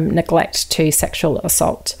range from neglect to sexual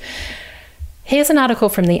assault. Here's an article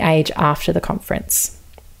from The Age after the conference.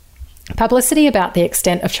 Publicity about the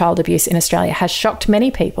extent of child abuse in Australia has shocked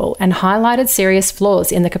many people and highlighted serious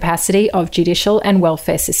flaws in the capacity of judicial and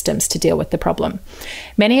welfare systems to deal with the problem.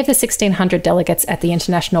 Many of the 1,600 delegates at the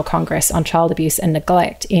International Congress on Child Abuse and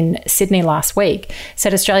Neglect in Sydney last week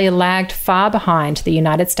said Australia lagged far behind the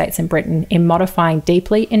United States and Britain in modifying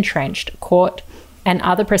deeply entrenched court and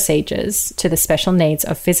other procedures to the special needs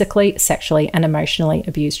of physically, sexually and emotionally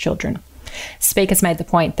abused children. Speakers made the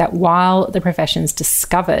point that while the professions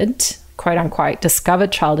discovered, quote unquote,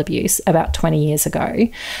 discovered child abuse about 20 years ago,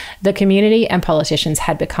 the community and politicians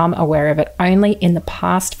had become aware of it only in the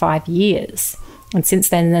past 5 years. And since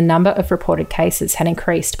then, the number of reported cases had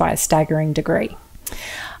increased by a staggering degree.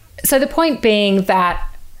 So the point being that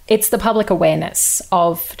it's the public awareness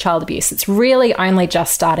of child abuse. It's really only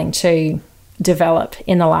just starting to develop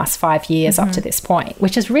in the last 5 years up to this point,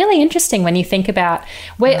 which is really interesting when you think about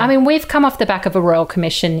we've come off the back of a royal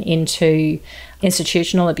commission into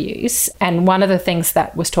institutional abuse, and one of the things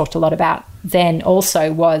that was talked a lot about then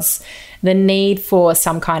also was the need for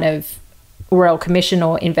some kind of royal commission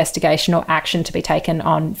or investigation or action to be taken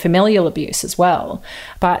on familial abuse as well.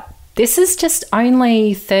 But this is just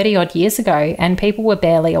only 30 odd years ago, and people were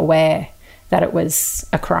barely aware that it was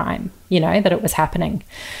a crime, that it was happening.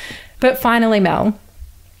 But finally, Mel,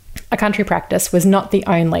 A Country Practice was not the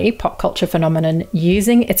only pop culture phenomenon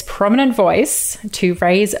using its prominent voice to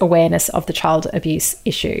raise awareness of the child abuse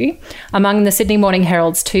issue. Among the Sydney Morning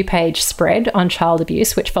Herald's 2-page spread on child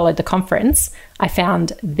abuse, which followed the conference, I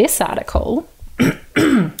found this article,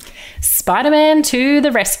 Spider-Man to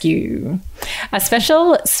the Rescue. A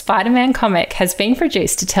special Spider-Man comic has been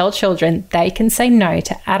produced to tell children they can say no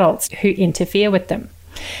to adults who interfere with them.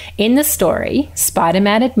 In the story,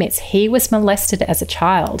 Spider-Man admits he was molested as a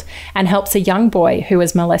child and helps a young boy who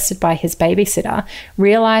was molested by his babysitter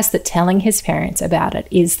realize that telling his parents about it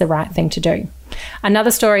is the right thing to do.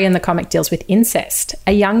 Another story in the comic deals with incest.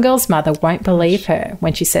 A young girl's mother won't believe her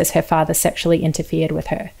when she says her father sexually interfered with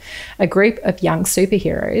her. A group of young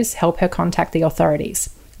superheroes help her contact the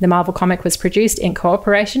authorities. The Marvel comic was produced in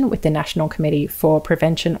cooperation with the National Committee for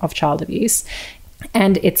Prevention of Child Abuse,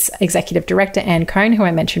 and its executive director, Anne Cohn, who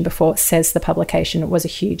I mentioned before, says the publication was a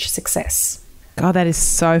huge success. God, that is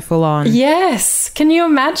so full on. Yes. Can you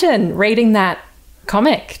imagine reading that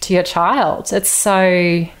comic to your child? It's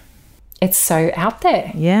so out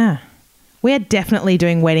there. Yeah. We're definitely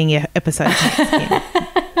doing wedding episodes next year.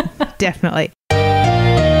 Definitely.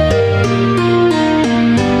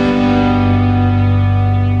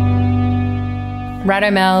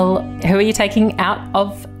 Righto, Mel, who are you taking out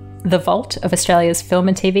of the vault of Australia's film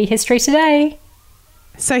and TV history today?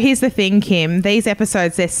 So here's the thing, Kim. These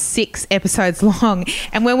episodes, they're 6 episodes long.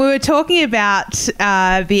 And when we were talking about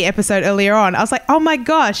the episode earlier on, I was like, oh my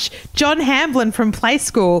gosh, John Hamblin from Play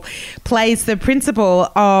School plays the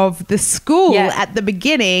principal of the school at the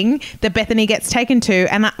beginning that Bethany gets taken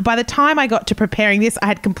to. And by the time I got to preparing this, I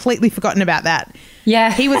had completely forgotten about that.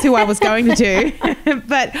 Yeah. He was who I was going to do.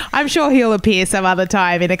 But I'm sure he'll appear some other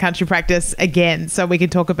time in A Country Practice again, so we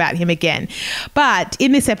can talk about him again. But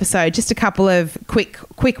in this episode, just a couple of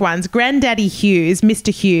quick ones. Granddaddy Hughes,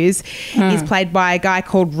 Mr. Hughes, is played by a guy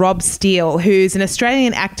called Rob Steele, who's an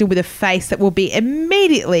Australian actor with a face that will be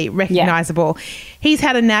immediately recognisable. Yeah. He's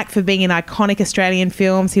had a knack for being in iconic Australian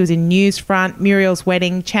films. He was in Newsfront, Muriel's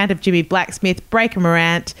Wedding, Chant of Jimmy Blacksmith, Breaker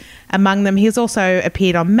Morant. Among them, he's also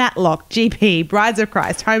appeared on Matlock, GP, Brides of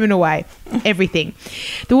Christ, Home and Away, everything.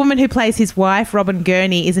 The woman who plays his wife, Robin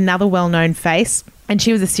Gurney, is another well-known face, and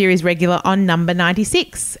she was a series regular on Number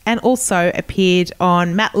 96 and also appeared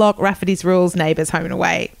on Matlock, Rafferty's Rules, Neighbours, Home and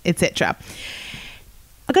Away, etc.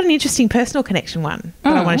 I've got an interesting personal connection one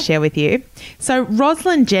that I want to share with you. So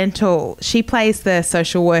Rosalind Gentle, she plays the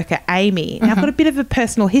social worker Amy. Now, I've got a bit of a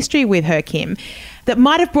personal history with her, Kim, that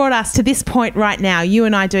might have brought us to this point right now, you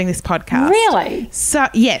and I doing this podcast. Really? So,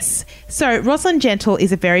 yes. So Rosalind Gentle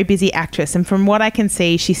is a very busy actress, and from what I can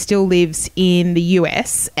see, she still lives in the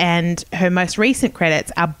US, and her most recent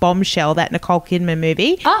credits are Bombshell, that Nicole Kidman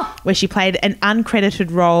movie, where she played an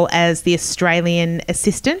uncredited role as the Australian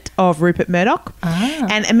assistant of Rupert Murdoch,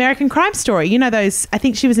 and American Crime Story. You know those, I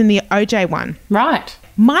think she was in the OJ one. Right.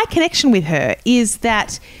 My connection with her is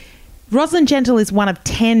that Rosalind Gentle is one of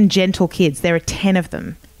 10 Gentle kids. There are 10 of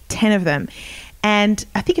them. 10 of them. And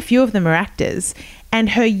I think a few of them are actors. And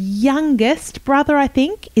her youngest brother, I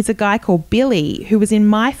think, is a guy called Billy, who was in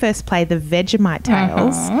my first play, The Vegemite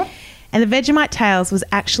Tales. And The Vegemite Tales was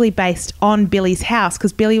actually based on Billy's house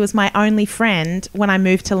because Billy was my only friend when I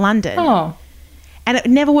moved to London. Oh. And it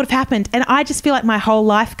never would have happened. And I just feel like my whole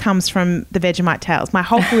life comes from The Vegemite Tales, my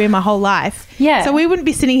whole career, my whole life. Yeah. So we wouldn't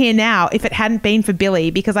be sitting here now if it hadn't been for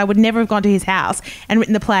Billy, because I would never have gone to his house and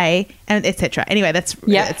written the play and etc. Anyway, that's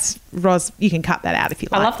Ros. You can cut that out if you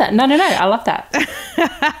like. I love that. No. I love that.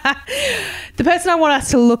 The person I want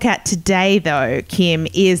us to look at today, though, Kim,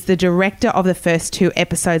 is the director of the first 2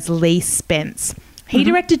 episodes, Lee Spence. He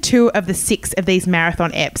directed 2 of the 6 of these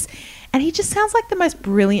marathon eps. And he just sounds like the most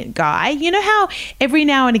brilliant guy. You know how every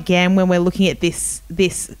now and again when we're looking at this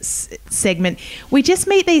segment, we just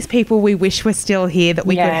meet these people we wish were still here that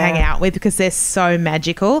we could hang out with because they're so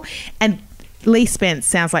magical. And Lee Spence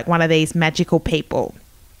sounds like one of these magical people.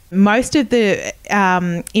 Most of the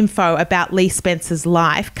info about Lee Spence's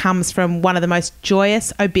life comes from one of the most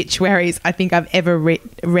joyous obituaries I think I've ever read.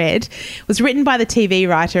 It was written by the TV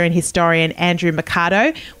writer and historian Andrew Mercado.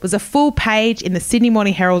 It was a full page in the Sydney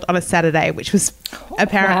Morning Herald on a Saturday, which was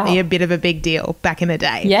apparently a bit of a big deal back in the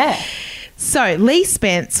day. Yeah. So Lee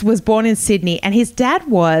Spence was born in Sydney and his dad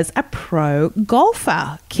was a pro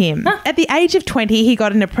golfer, Kim. At the age of 20, he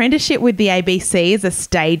got an apprenticeship with the ABC as a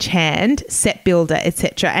stagehand, set builder,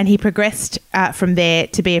 etc. And he progressed from there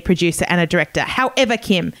to be a producer and a director. However,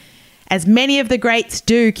 Kim, as many of the greats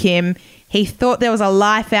do, Kim, he thought there was a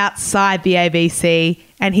life outside the ABC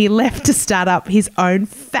and he left to start up his own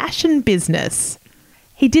fashion business.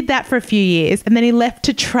 He did that for a few years and then he left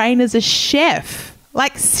to train as a chef.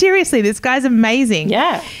 Like, seriously, this guy's amazing.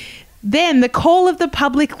 Yeah. Then the call of the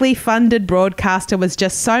publicly funded broadcaster was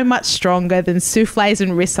just so much stronger than souffles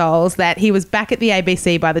and rissoles that he was back at the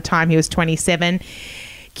ABC by the time he was 27.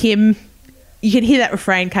 Kim, you can hear that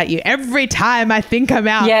refrain, can't you? Every time I think I'm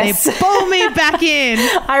out, they pull me back in.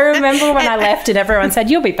 I remember when I left and everyone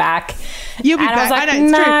said, you'll be back. You'll be back. I was like,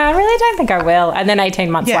 no, I really don't think I will. And then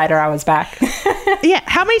 18 months later, I was back. Yeah.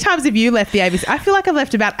 How many times have you left the ABC? I feel like I've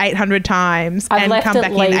left about 800 times and come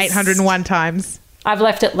back in 801 times. I've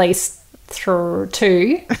left at least through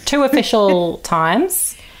two official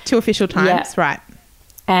times. 2 official times, right.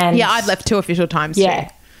 And yeah, I've left 2 official times too.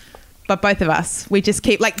 But both of us, we just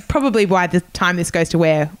keep, like, probably by the time this goes to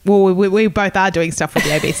air, well, we both are doing stuff with the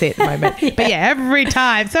ABC at the moment. But yeah, every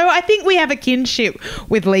time. So I think we have a kinship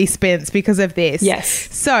with Lee Spence because of this.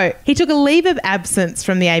 Yes. So he took a leave of absence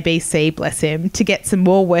from the ABC, bless him, to get some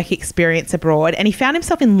more work experience abroad. And he found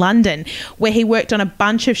himself in London, where he worked on a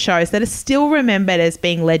bunch of shows that are still remembered as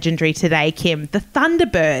being legendary today, Kim. The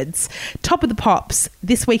Thunderbirds, Top of the Pops,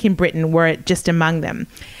 This Week in Britain were just among them.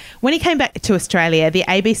 When he came back to Australia, the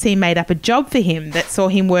ABC made up a job for him that saw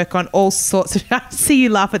him work on all sorts of... I see you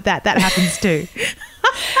laugh at that. That happens too.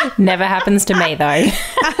 Never happens to me, though. I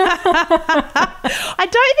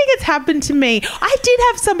don't think it's happened to me. I did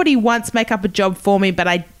have somebody once make up a job for me, but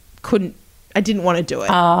I didn't want to do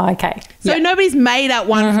it. Oh, okay. So nobody's made up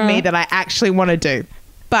one for me that I actually want to do.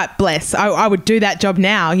 But bless, I would do that job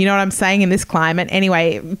now. You know what I'm saying, in this climate.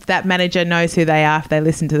 Anyway, if that manager knows who they are, if they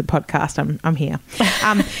listen to the podcast, I'm here.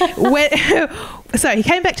 So he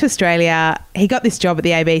came back to Australia. He got this job at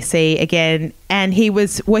the ABC again, and he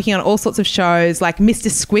was working on all sorts of shows like Mr.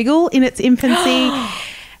 Squiggle in its infancy.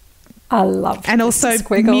 I love and also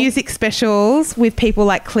music specials with people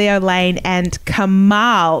like Cleo Lane and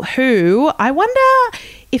Kamal, who I wonder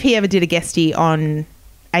if he ever did a guestie on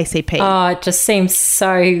ACP. Oh, it just seems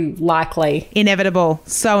so likely. Inevitable.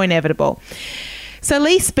 So inevitable. So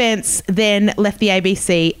Lee Spence then left the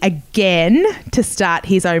ABC again to start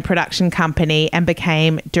his own production company and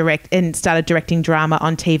started directing drama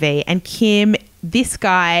on TV. And Kim, this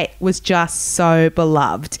guy was just so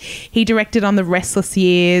beloved. He directed on The Restless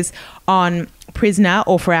Years, on Prisoner,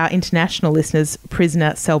 or for our international listeners,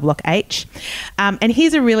 Prisoner Cell Block H. And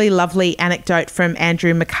here's a really lovely anecdote from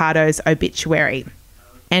Andrew Mercado's obituary.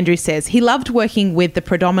 Andrew says he loved working with the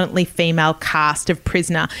predominantly female cast of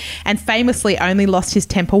Prisoner and famously only lost his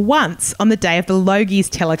temper once on the day of the Logies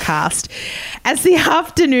telecast. As the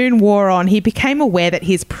afternoon wore on, he became aware that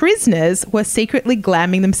his prisoners were secretly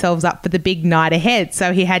glamming themselves up for the big night ahead,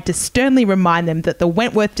 so he had to sternly remind them that the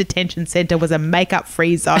Wentworth Detention Centre was a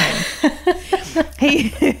makeup-free zone.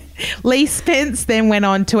 Lee Spence then went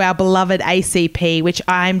on to our beloved ACP, which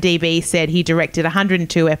IMDb said he directed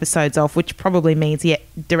 102 episodes of, which probably means he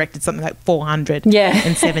directed something like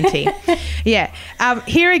 470.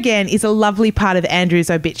 Here again is a lovely part of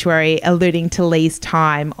Andrew's obituary alluding to Lee's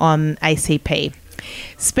time on ACP.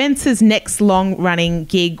 Spence's next long-running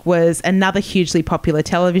gig was another hugely popular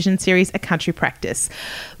television series, A Country Practice.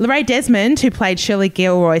 Lorraine Desmond, who played Shirley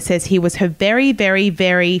Gilroy, says he was her very, very,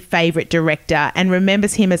 very favourite director and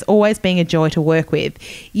remembers him as always being a joy to work with.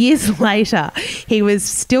 Years later, he was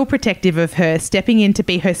still protective of her, stepping in to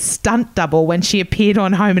be her stunt double when she appeared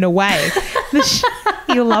on Home and Away.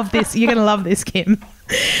 You'll love this. You're going to love this, Kim.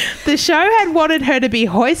 The show had wanted her to be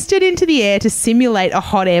hoisted into the air to simulate a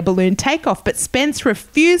hot air balloon takeoff, but Spence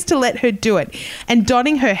refused to let her do it. And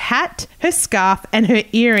donning her hat, her scarf and her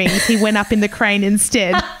earrings, he went up in the crane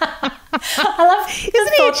instead. I love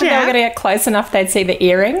the thought that they were going to get close enough they'd see the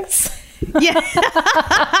earrings. Yeah.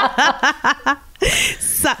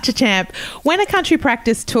 Such a champ. When A Country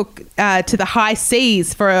Practice took to the high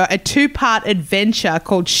seas for a 2-part adventure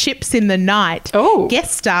called Ships in the Night,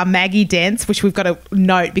 guest star Maggie Dents, which we've got to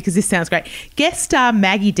note because this sounds great. Guest star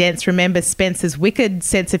Maggie Dents remembers Spencer's wicked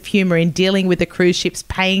sense of humour in dealing with the cruise ship's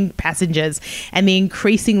paying passengers and the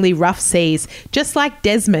increasingly rough seas. Just like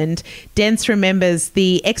Desmond, Dents remembers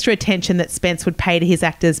the extra attention that Spence would pay to his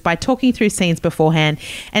actors by talking through scenes beforehand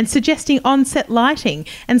and suggesting on-set lighting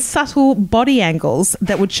and subtle body angles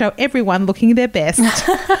that would show everyone looking their best,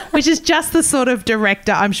 which is just the sort of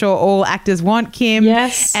director I'm sure all actors want, Kim.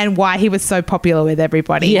 Yes. And why he was so popular with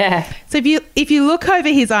everybody. Yeah. So if you look over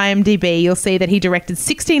his IMDb, you'll see that he directed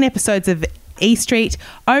 16 episodes of E Street,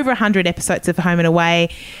 over 100 episodes of Home and Away,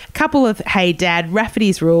 a couple of Hey Dad,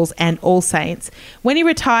 Rafferty's Rules and All Saints. When he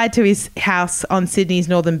retired to his house on Sydney's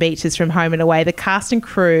northern beaches from Home and Away, the cast and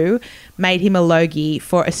crew made him a Logie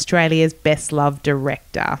for Australia's best loved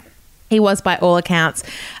director. He was, by all accounts,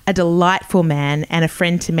 a delightful man and a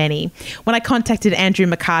friend to many. When I contacted Andrew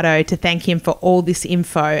Mercado to thank him for all this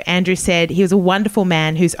info, Andrew said he was a wonderful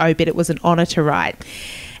man whose obit it was an honour to write.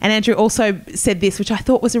 And Andrew also said this, which I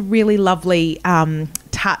thought was a really lovely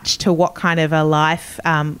touch to what kind of a life,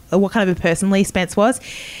 what kind of a person Lee Spence was.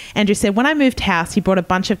 Andrew said, when I moved house, he brought a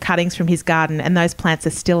bunch of cuttings from his garden and those plants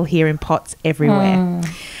are still here in pots everywhere.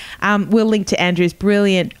 We'll link to Andrew's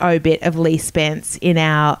brilliant obit of Lee Spence in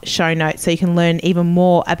our show notes so you can learn even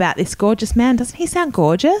more about this gorgeous man. Doesn't he sound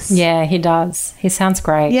gorgeous? Yeah, he does. He sounds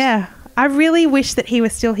great. Yeah. I really wish that he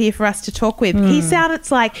was still here for us to talk with. He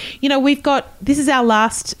sounds like, this is our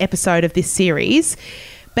last episode of this series,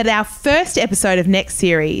 but our first episode of next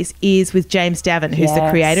series is with James Davin, who's the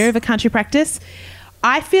creator of A Country Practice.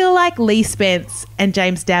 I feel like Lee Spence and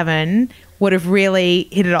James Davin would have really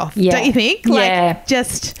hit it off. Don't you think?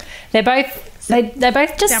 They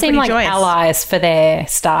both just seem like allies for their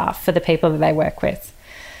staff, for the people that they work with.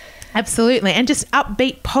 Absolutely. And just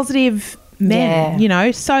upbeat, positive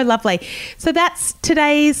men, so lovely. So that's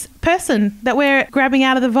today's person that we're grabbing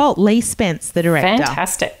out of the vault, Lee Spence, the director.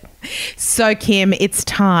 Fantastic. So, Kim, it's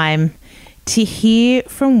time to hear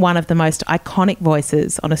from one of the most iconic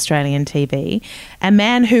voices on Australian TV, a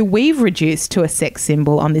man who we've reduced to a sex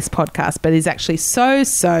symbol on this podcast, but is actually so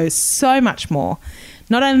much more.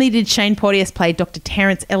 Not only did Shane Porteous play Dr.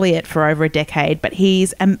 Terence Elliott for over a decade, but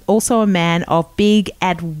he's also a man of big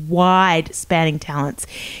and wide spanning talents.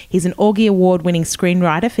 He's an Augie Award-winning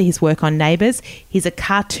screenwriter for his work on Neighbours. He's a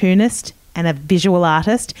cartoonist and a visual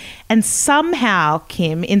artist. And somehow,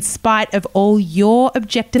 Kim, in spite of all your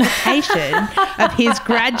objectification of his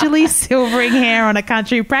gradually silvering hair on A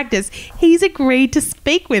Country Practice, he's agreed to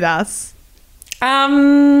speak with us.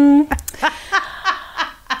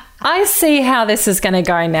 I see how this is going to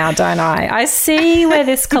go now, don't I? I see where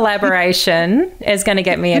this collaboration is going to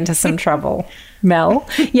get me into some trouble, Mel.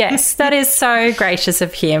 Yes, that is so gracious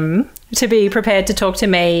of him to be prepared to talk to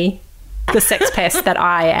me, the sex pest that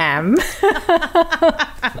I am.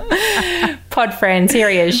 Pod friends,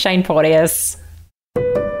 here he is, Shane Porteous.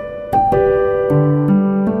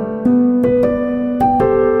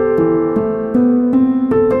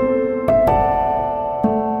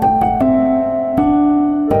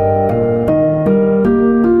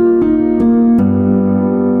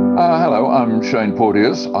 I'm Shane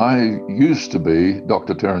Porteous. I used to be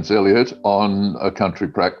Dr. Terence Elliott on A Country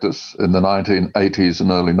Practice in the 1980s and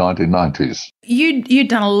early 1990s. You'd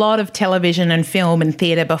done a lot of television and film and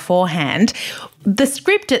theatre beforehand. The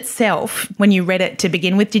script itself, when you read it to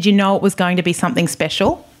begin with, did you know it was going to be something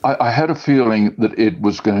special? I had a feeling that it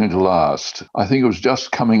was going to last. I think it was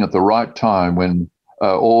just coming at the right time when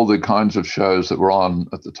all the kinds of shows that were on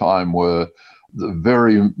at the time were the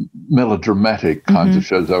very melodramatic kinds of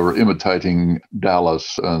shows. They were imitating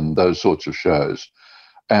Dallas and those sorts of shows.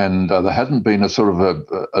 And there hadn't been a sort of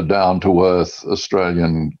a down-to-earth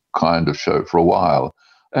Australian kind of show for a while.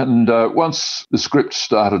 And once the script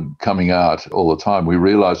started coming out all the time, we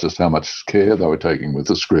realised just how much care they were taking with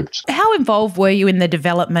the scripts. How involved were you in the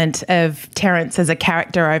development of Terence as a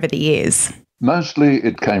character over the years? Mostly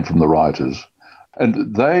it came from the writers.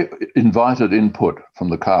 And they invited input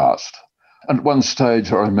from the cast. And at one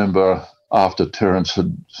stage, I remember after Terence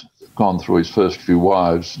had gone through his first few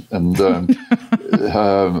wives and and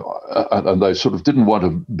they sort of didn't want to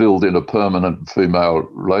build in a permanent female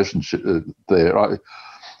relationship there.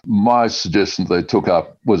 My suggestion they took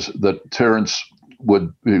up was that Terence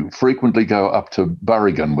would frequently go up to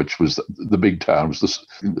Burrigan, which was the big town, was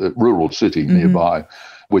the rural city nearby,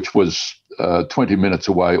 which was 20 minutes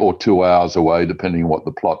away or 2 hours away, depending on what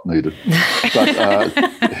the plot needed. But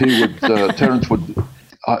Terence would,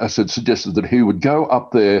 suggested that he would go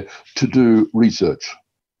up there to do research.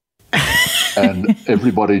 and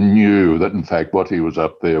everybody knew that, in fact, what he was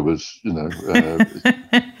up there was,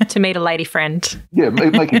 to meet a lady friend. Yeah,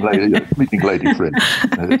 meeting lady friends.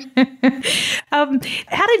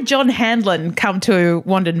 How did John Handlin come to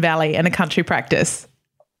Wandon Valley and a country practice?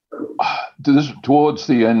 Towards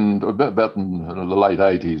the end, about in the late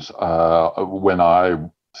 80s, when I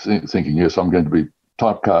thinking, yes, I'm going to be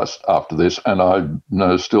typecast after this, and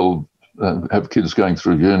I still have kids going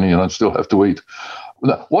through uni, and I still have to eat.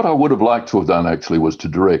 What I would have liked to have done actually was to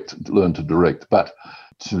learn to direct, but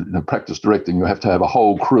to practice directing, you have to have a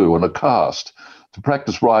whole crew and a cast. To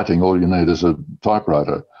practice writing, all you need is a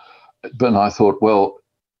typewriter. But I thought, well,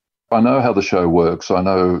 I know how the show works. I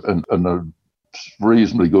know and I'm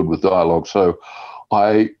reasonably good with dialogue. So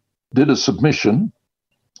I did a submission,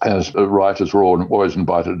 as writers were always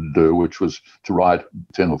invited to do, which was to write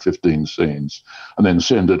 10 or 15 scenes and then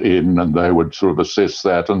send it in, and they would sort of assess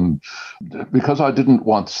that. And because I didn't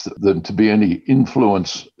want them to be any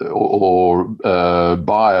influence or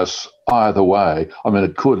bias either way, I mean,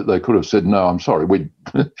 they could have said, no, I'm sorry,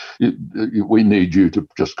 we need you to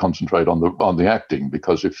just concentrate on the acting,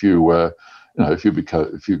 because if you if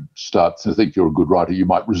you start to think you're a good writer, you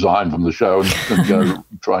might resign from the show and go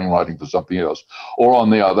trying writing for something else. Or on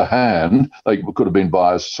the other hand, they could have been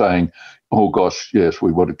biased, saying, "Oh gosh, yes,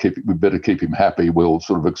 we better keep him happy. We'll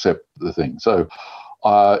sort of accept the thing." So,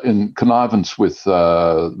 in connivance with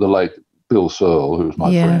the late Bill Searle, who was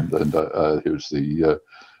my friend, and he was the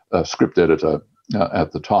script editor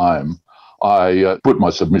at the time, I put my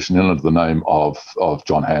submission in under the name of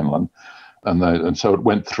John Hanlon. And so it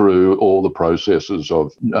went through all the processes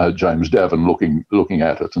of James Davin looking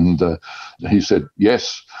at it, and he said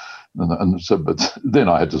yes. And so, but then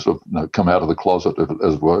I had to sort of come out of the closet,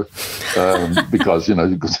 as it were, because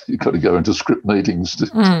you've got to go into script meetings to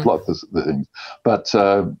plot the things. But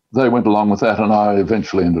they went along with that, and I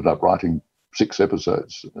eventually ended up writing 6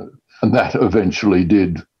 episodes, and that eventually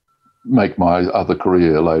did make my other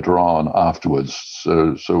career later on afterwards.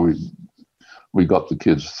 So we got the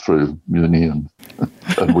kids through uni and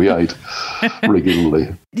we ate regularly.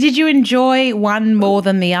 Did you enjoy one more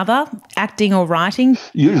than the other, acting or writing?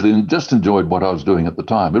 Usually just enjoyed what I was doing at the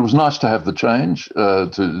time. It was nice to have the change,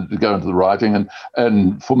 to go into the writing.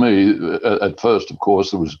 And for me, at first, of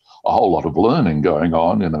course, there was a whole lot of learning going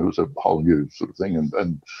on. It was a whole new sort of thing.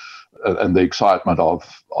 And the excitement of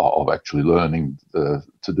actually learning to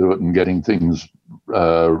do it and getting things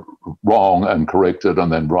wrong and corrected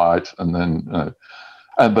and then right, and then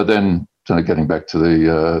but then getting back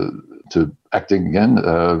to acting again.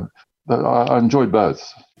 But I enjoyed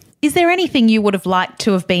both. Is there anything you would have liked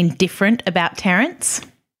to have been different about Terence?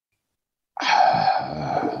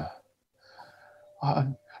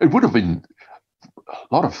 It would have been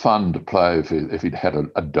a lot of fun to play if he'd had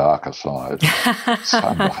a darker side,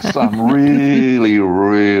 some really,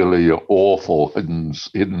 really awful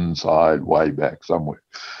hidden side way back somewhere.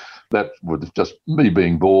 That was just me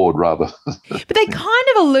being bored, rather. But they kind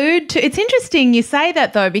of allude to... It's interesting you say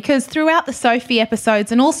that, though, because throughout the Sophie episodes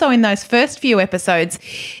and also in those first few episodes,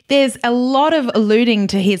 there's a lot of alluding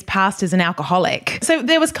to his past as an alcoholic. So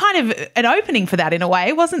there was kind of an opening for that in a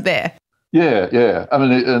way, wasn't there? Yeah. I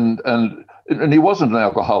mean, and he wasn't an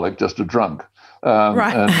alcoholic, just a drunk.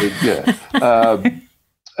 Right.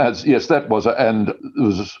 Yes, that was, and there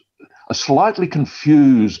was a slightly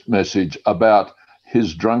confused message about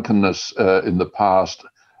his drunkenness in the past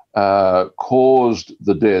caused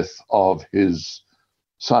the death of his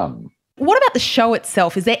son. What about the show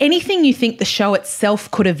itself? Is there anything you think the show itself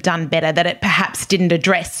could have done better that it perhaps didn't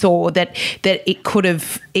address, or that it could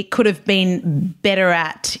have been better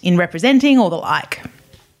at in representing, or the like?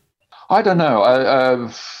 I don't know.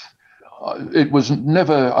 It was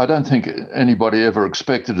never, I don't think anybody ever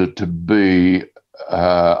expected it to be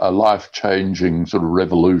a life-changing, sort of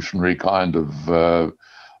revolutionary kind of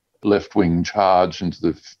left-wing charge into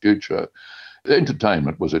the future.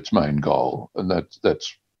 Entertainment was its main goal, and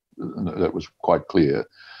that was quite clear.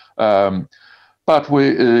 But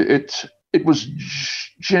it was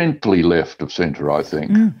gently left of centre, I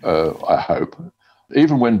think, I hope.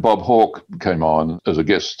 Even when Bob Hawke came on as a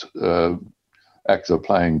guest actor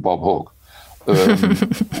playing Bob Hawke,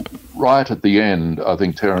 right at the end, I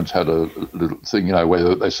think Terence had a little thing,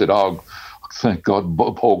 where they said, "Oh, thank God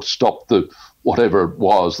Bob Hawke stopped whatever it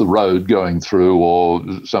was, the road going through or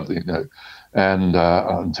something." And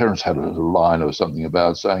Terence had a line or something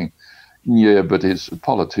about saying, "Yeah, but it's a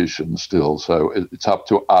politician still, so it's up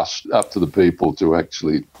to us, up to the people to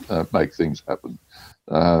actually make things happen."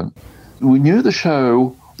 We knew the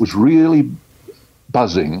show was really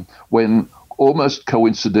buzzing when, almost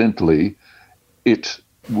coincidentally, it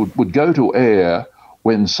would go to air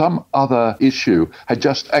when some other issue had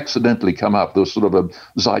just accidentally come up. There was sort of a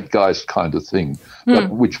zeitgeist kind of thing,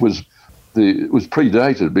 which was it was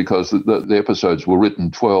predated because the episodes were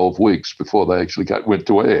written 12 weeks before they actually went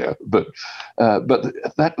to air. But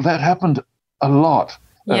that happened a lot.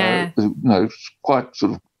 Yeah. Quite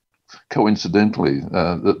sort of coincidentally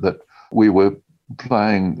that we were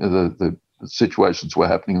playing the situations were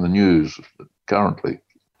happening in the news currently.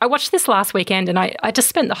 I watched this last weekend and I just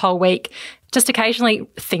spent the whole week just occasionally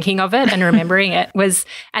thinking of it and remembering it. Was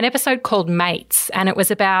an episode called Mates, and it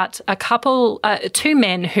was about a couple, two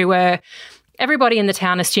men who were, everybody in the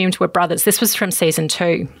town assumed were brothers. This was from season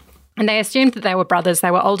 2. And they assumed that they were brothers.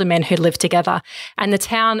 They were older men who lived together. And the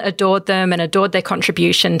town adored them and adored their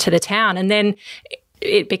contribution to the town. And then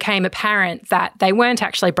it became apparent that they weren't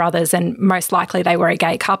actually brothers and most likely they were a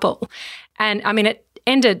gay couple. And, I mean, it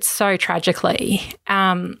ended so tragically.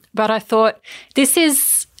 But I thought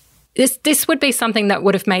this would be something that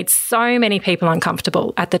would have made so many people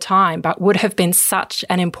uncomfortable at the time, but would have been such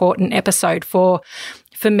an important episode for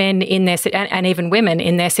men in their and even women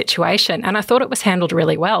in their situation. And I thought it was handled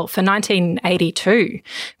really well for 1982,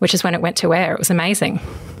 which is when it went to air. It was amazing.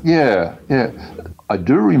 Yeah. I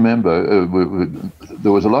do remember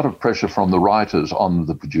there was a lot of pressure from the writers on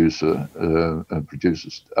the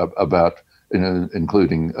producers about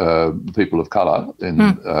including people of colour in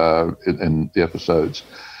the episodes.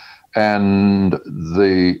 And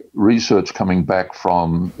the research coming back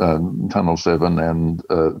from Tunnel 7 and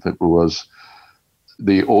people was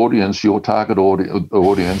the audience, your target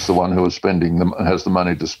audience, the one who is has the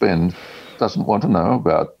money to spend, doesn't want to know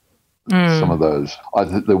about some of those. I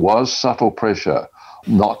think there was subtle pressure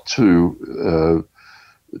not to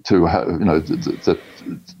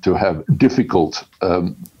have difficult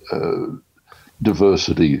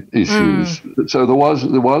diversity issues. So there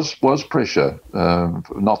was pressure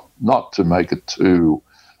not to make it too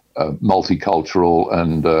multicultural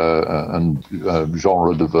and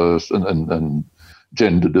genre diverse and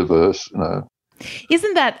gender diverse.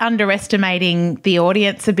 Isn't that underestimating the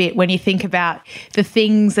audience a bit when you think about the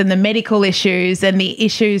things and the medical issues and the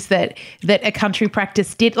issues that a country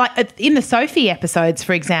practice did? Like in the Sophie episodes,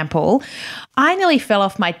 for example, I nearly fell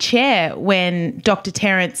off my chair when Dr.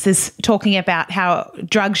 Terence is talking about how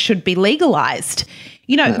drugs should be legalised.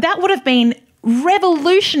 That would have been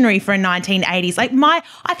revolutionary for a 1980s.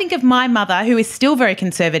 I think of my mother, who is still very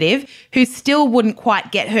conservative, who still wouldn't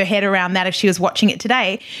quite get her head around that if she was watching it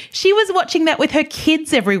today. She was watching that with her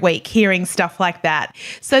kids every week, hearing stuff like that.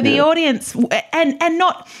 So the audience, and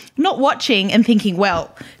not watching and thinking,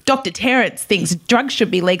 well, Dr. Terence thinks drugs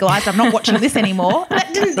should be legalised, I'm not watching this anymore.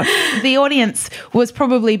 The audience was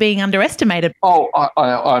probably being underestimated. Oh,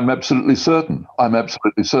 I'm absolutely certain. But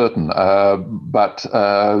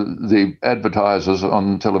the advertisers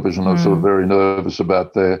on television are sort of very nervous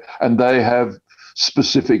about and they have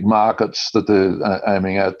specific markets that they're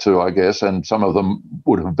aiming at too, I guess, and some of them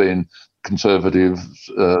would have been conservative,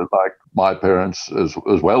 like my parents as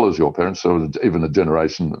well as your parents, so even a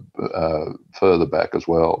generation further back as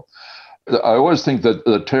well. I always think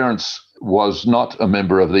that Terence was not a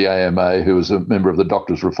member of the AMA, who was a member of the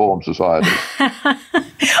Doctors' Reform Society. I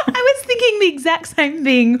was thinking the exact same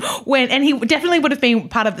thing and he definitely would have been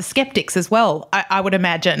part of the skeptics as well, I would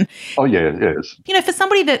imagine. Oh, yeah, yes. For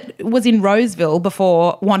somebody that was in Roseville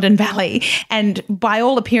before Wandon Valley and by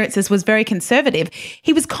all appearances was very conservative,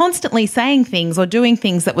 he was constantly saying things or doing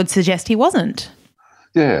things that would suggest he wasn't.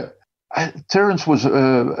 Yeah. Terence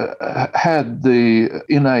had the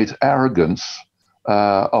innate arrogance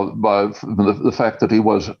by the fact that he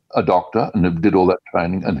was a doctor and did all that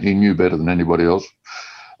training and he knew better than anybody else.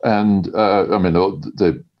 And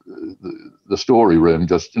the story room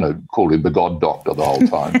just called him the God Doctor the whole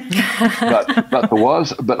time. but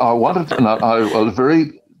I wanted, and I was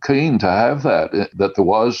very keen to have that there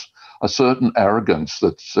was a certain arrogance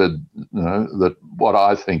that said, that what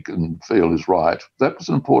I think and feel is right. That was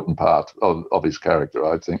an important part of his character,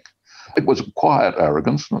 I think. It was a quiet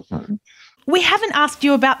arrogance. We haven't asked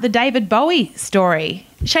you about the David Bowie story.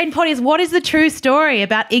 Shane Porteous, what is the true story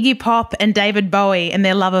about Iggy Pop and David Bowie and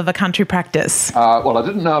their love of a country practice? Well, I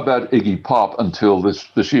didn't know about Iggy Pop until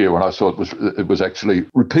this year when I saw it was actually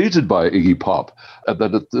repeated by Iggy Pop. At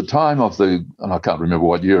the time of and I can't remember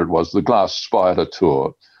what year it was, the Glass Spider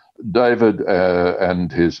tour, David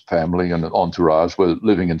and his family and entourage were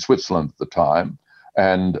living in Switzerland at the time,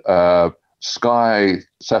 and Sky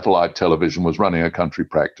satellite television was running a country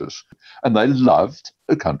practice, and they loved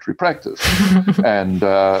a country practice. and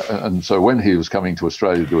so when he was coming to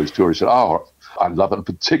Australia to do his tour, he said, "Oh, I love it,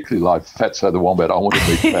 particularly like Fatso the Wombat. I want to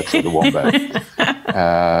meet Fatso the Wombat."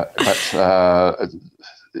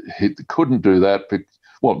 he couldn't do that.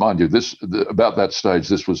 Well, mind you, about that stage,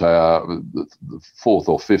 this was the fourth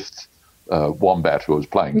or fifth wombat who was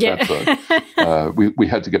playing that. So we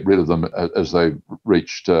had to get rid of them as they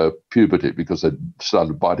reached puberty because they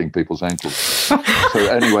started biting people's ankles. So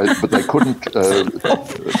anyway, but they couldn't.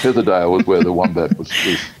 Featherdale was where the wombat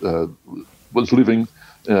was living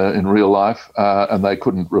in real life, and they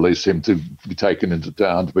couldn't release him to be taken into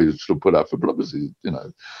town to be sort of put up for publicity,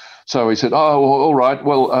 So he said, "Oh, well, all right.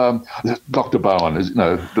 Well, Dr. Bowen is,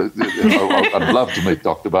 I'd love to meet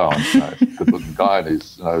Dr. Bowen. Good-looking guy, and he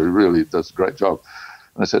really does a great job."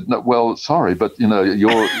 And I said, "No, well, sorry, but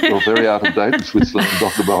you're very out of date in Switzerland.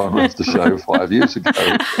 Dr. Bowen left the show 5 years ago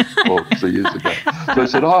or 3 years ago." So I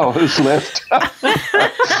said, "Oh, who's left?"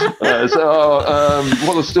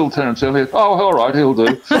 Well, there's still Terence Elliott. "Oh, all right, he'll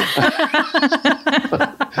do."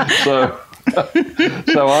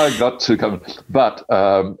 So I got to come, but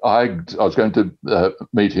I was going to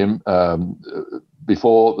meet him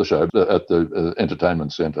before the show at the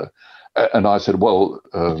entertainment centre. And I said, well,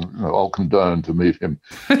 I'll condone to meet him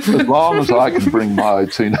as long as I can bring my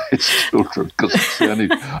teenage children,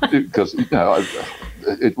 because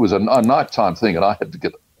it was a nighttime thing, and I had to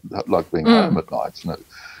get being home at night.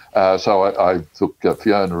 So I took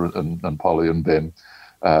Fiona and Polly and Ben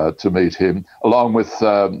to meet him, along with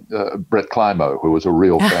Brett Climo, who was a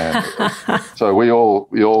real fan. So we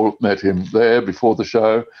all met him there before the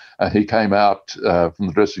show, and he came out from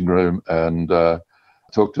the dressing room and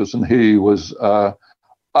talked to us, and he was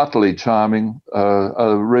utterly charming,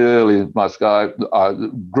 a really nice guy,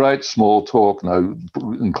 great small talk,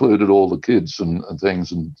 included all the kids and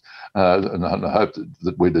things, and I hoped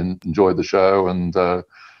that we'd enjoy the show, and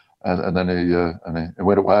then he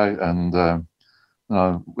went away, and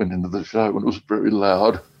I went into the show and it was very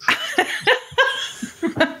loud.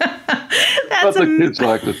 But the kids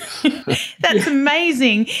liked it. That's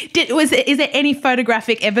amazing. Is there any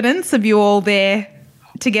photographic evidence of you all there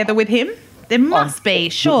together with him? There must be,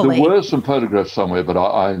 surely. There were some photographs somewhere, but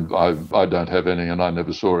I don't have any, and I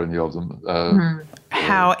never saw any of them.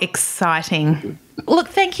 How exciting! Look,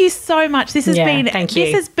 thank you so much. This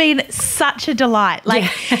has been such a delight.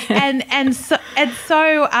 And so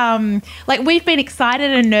we've been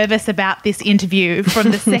excited and nervous about this interview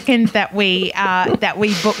from the second that we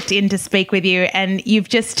booked in to speak with you, and you've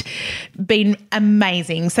just been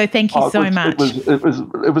amazing. So thank you so much.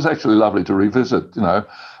 It was actually lovely to revisit.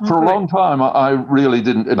 For a long time, I really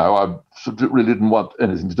didn't. I really didn't want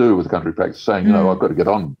anything to do with country practice. Saying, I've got to get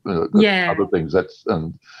on. Other things.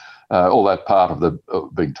 All that part of the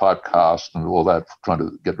being typecast and all that, trying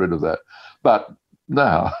to get rid of that. But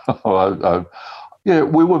now,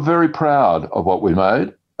 we were very proud of what we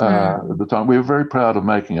made at the time. We were very proud of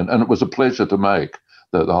making it, and it was a pleasure to make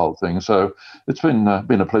the whole thing. So it's been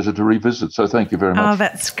a pleasure to revisit. So thank you very much. Oh,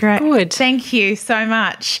 that's great. Good. Thank you so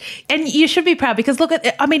much. And you should be proud, because look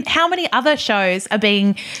at, how many other shows are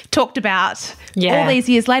being talked about all these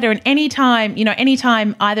years later? And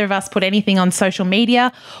anytime either of us put anything on social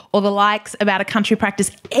media or the likes about a country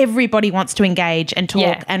practice, everybody wants to engage and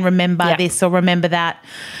talk and remember this or remember that.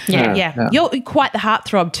 Yeah. You're quite the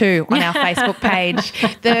heartthrob too on our Facebook page.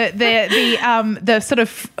 The sort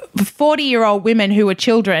of 40-year-old women who were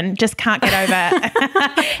children just can't get over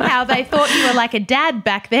how they thought you were like a dad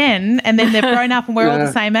back then, and then they've grown up and we're all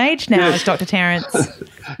the same age now as Dr. Terence.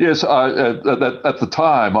 Yes, at the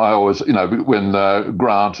time I always, when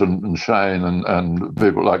Grant and Shane and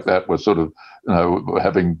people like that were sort of,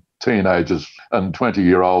 having teenagers and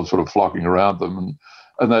 20-year-olds sort of flocking around them,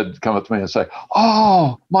 and they'd come up to me and say,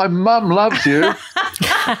 "Oh, my mum loves you."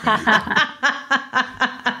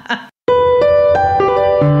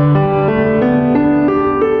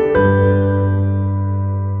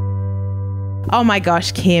 Oh my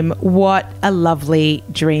gosh, Kim, what a lovely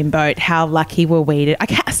dreamboat. How lucky were we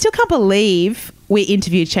I still can't believe we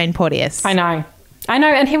interviewed Shane Porteous. I know,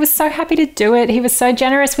 and he was so happy to do it. He was so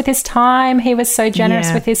generous with his time. He was so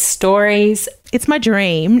generous with his stories. It's my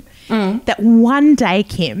dream that one day,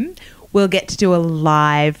 Kim, we'll get to do a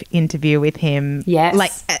live interview with him. Yes.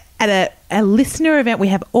 Like at a listener event. We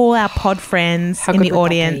have all our pod friends in the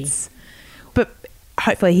audience.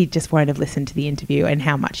 Hopefully he just won't have listened to the interview and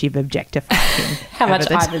how much you've objectified him. How much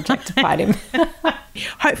I've objectified him.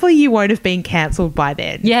 Hopefully you won't have been cancelled by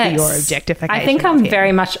then for your objectification. I think I'm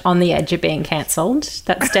very much on the edge of being cancelled.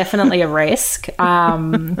 That's definitely a risk.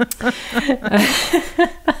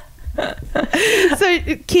 So,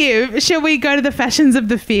 Kim, shall we go to the fashions of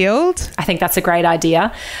the field? I think that's a great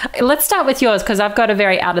idea. Let's start with yours, because I've got a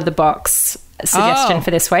very out-of-the-box suggestion for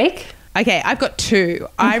this week. Okay, I've got two.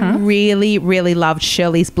 I really, really loved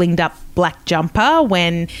Shirley's blinged up black jumper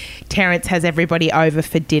when Terence has everybody over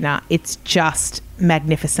for dinner. It's just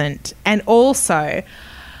magnificent. And also,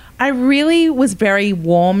 I really was very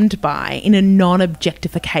warmed by, in a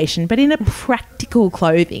non-objectification, but in a practical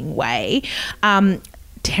clothing way,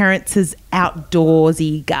 Terence's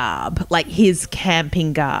outdoorsy garb, like his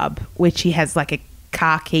camping garb, which he has like a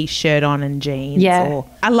khaki shirt on and jeans. Yeah.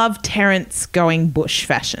 I love Terence going bush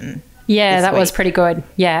fashion. Yeah, that was pretty good.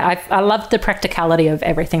 Yeah, I loved the practicality of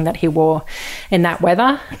everything that he wore in that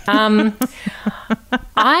weather. I'm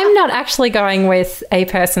not actually going with a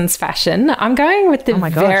person's fashion. I'm going with the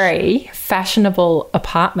very fashionable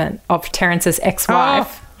apartment of Terence's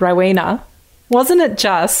ex-wife, Rowena. Wasn't it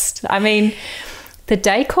just? I mean, the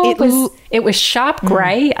decor was sharp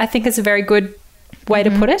grey, I think is a very good way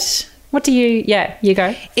to put it. What do you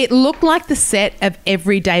go. It looked like the set of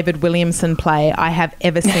every David Williamson play I have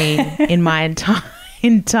ever seen in my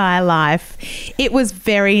entire life. It was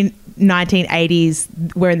very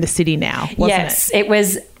 1980s, we're in the city now, wasn't it? Yes, it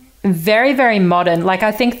was very, very modern. Like,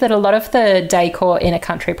 I think that a lot of the decor in a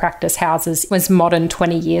country practice houses was modern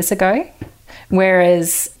 20 years ago,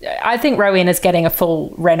 whereas I think Rowena's getting a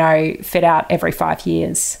full reno fit out every 5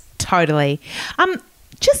 years. Totally.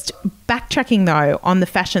 Just backtracking, though, on the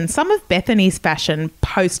fashion, some of Bethany's fashion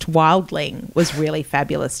post-Wildling was really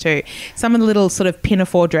fabulous too. Some of the little sort of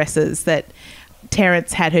pinafore dresses that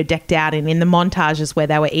Terence had her decked out in the montages where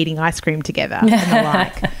they were eating ice cream together and the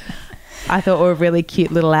like. I thought were really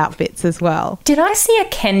cute little outfits as well. Did I see a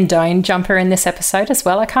Ken Doan jumper in this episode as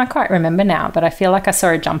well? I can't quite remember now, but I feel like I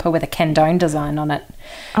saw a jumper with a Ken Doan design on it.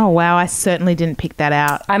 Oh, wow. I certainly didn't pick that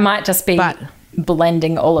out. I might just be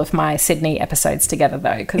blending all of my Sydney episodes together,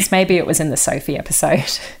 though, because maybe it was in the Sophie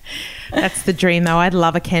episode. That's the dream, though. I'd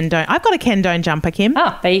love a Ken Doan. I've got a Ken Doan jumper, Kim.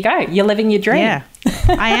 Oh, there you go. You're living your dream. Yeah,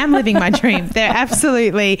 I am living my dream. They're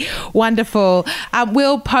absolutely wonderful.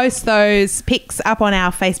 We'll post those pics up on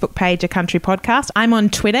our Facebook page, A Country Podcast. I'm on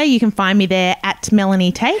Twitter. You can find me there at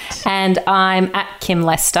Melanie Tate. And I'm at Kim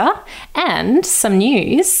Lester. And some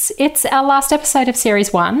news. It's our last episode of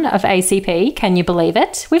Series 1 of ACP. Can you believe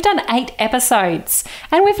it? We've done 8 episodes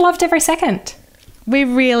and we've loved every second. We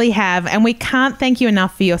really have, and we can't thank you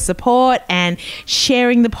enough for your support and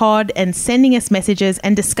sharing the pod and sending us messages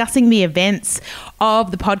and discussing the events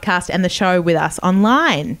of the podcast and the show with us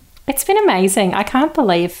online. It's been amazing. I can't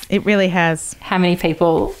believe it really has how many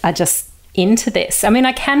people are just into this. I mean,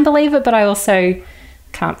 I can believe it, but I also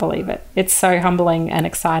can't believe it. It's so humbling and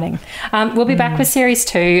exciting. We'll be back with Series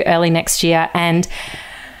 2 early next year, and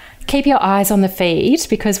keep your eyes on the feed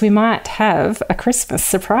because we might have a Christmas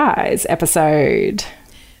surprise episode.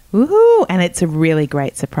 Woohoo! And it's a really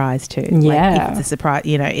great surprise too. Yeah. Like, if it's a surprise,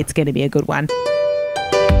 it's going to be a good one.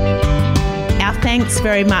 Our thanks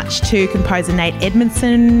very much to composer Nate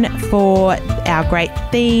Edmondson for our great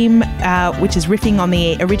theme, which is riffing on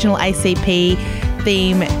the original ACP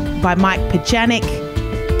theme by Mike Pajanik.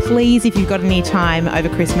 Please, if you've got any time over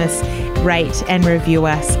Christmas, rate and review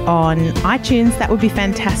us on iTunes. That would be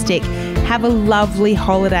fantastic. Have a lovely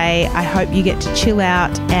holiday. I hope you get to chill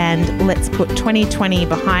out, and let's put 2020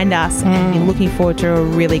 behind us and be looking forward to a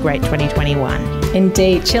really great 2021.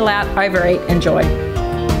 Indeed. Chill out, overeat, enjoy.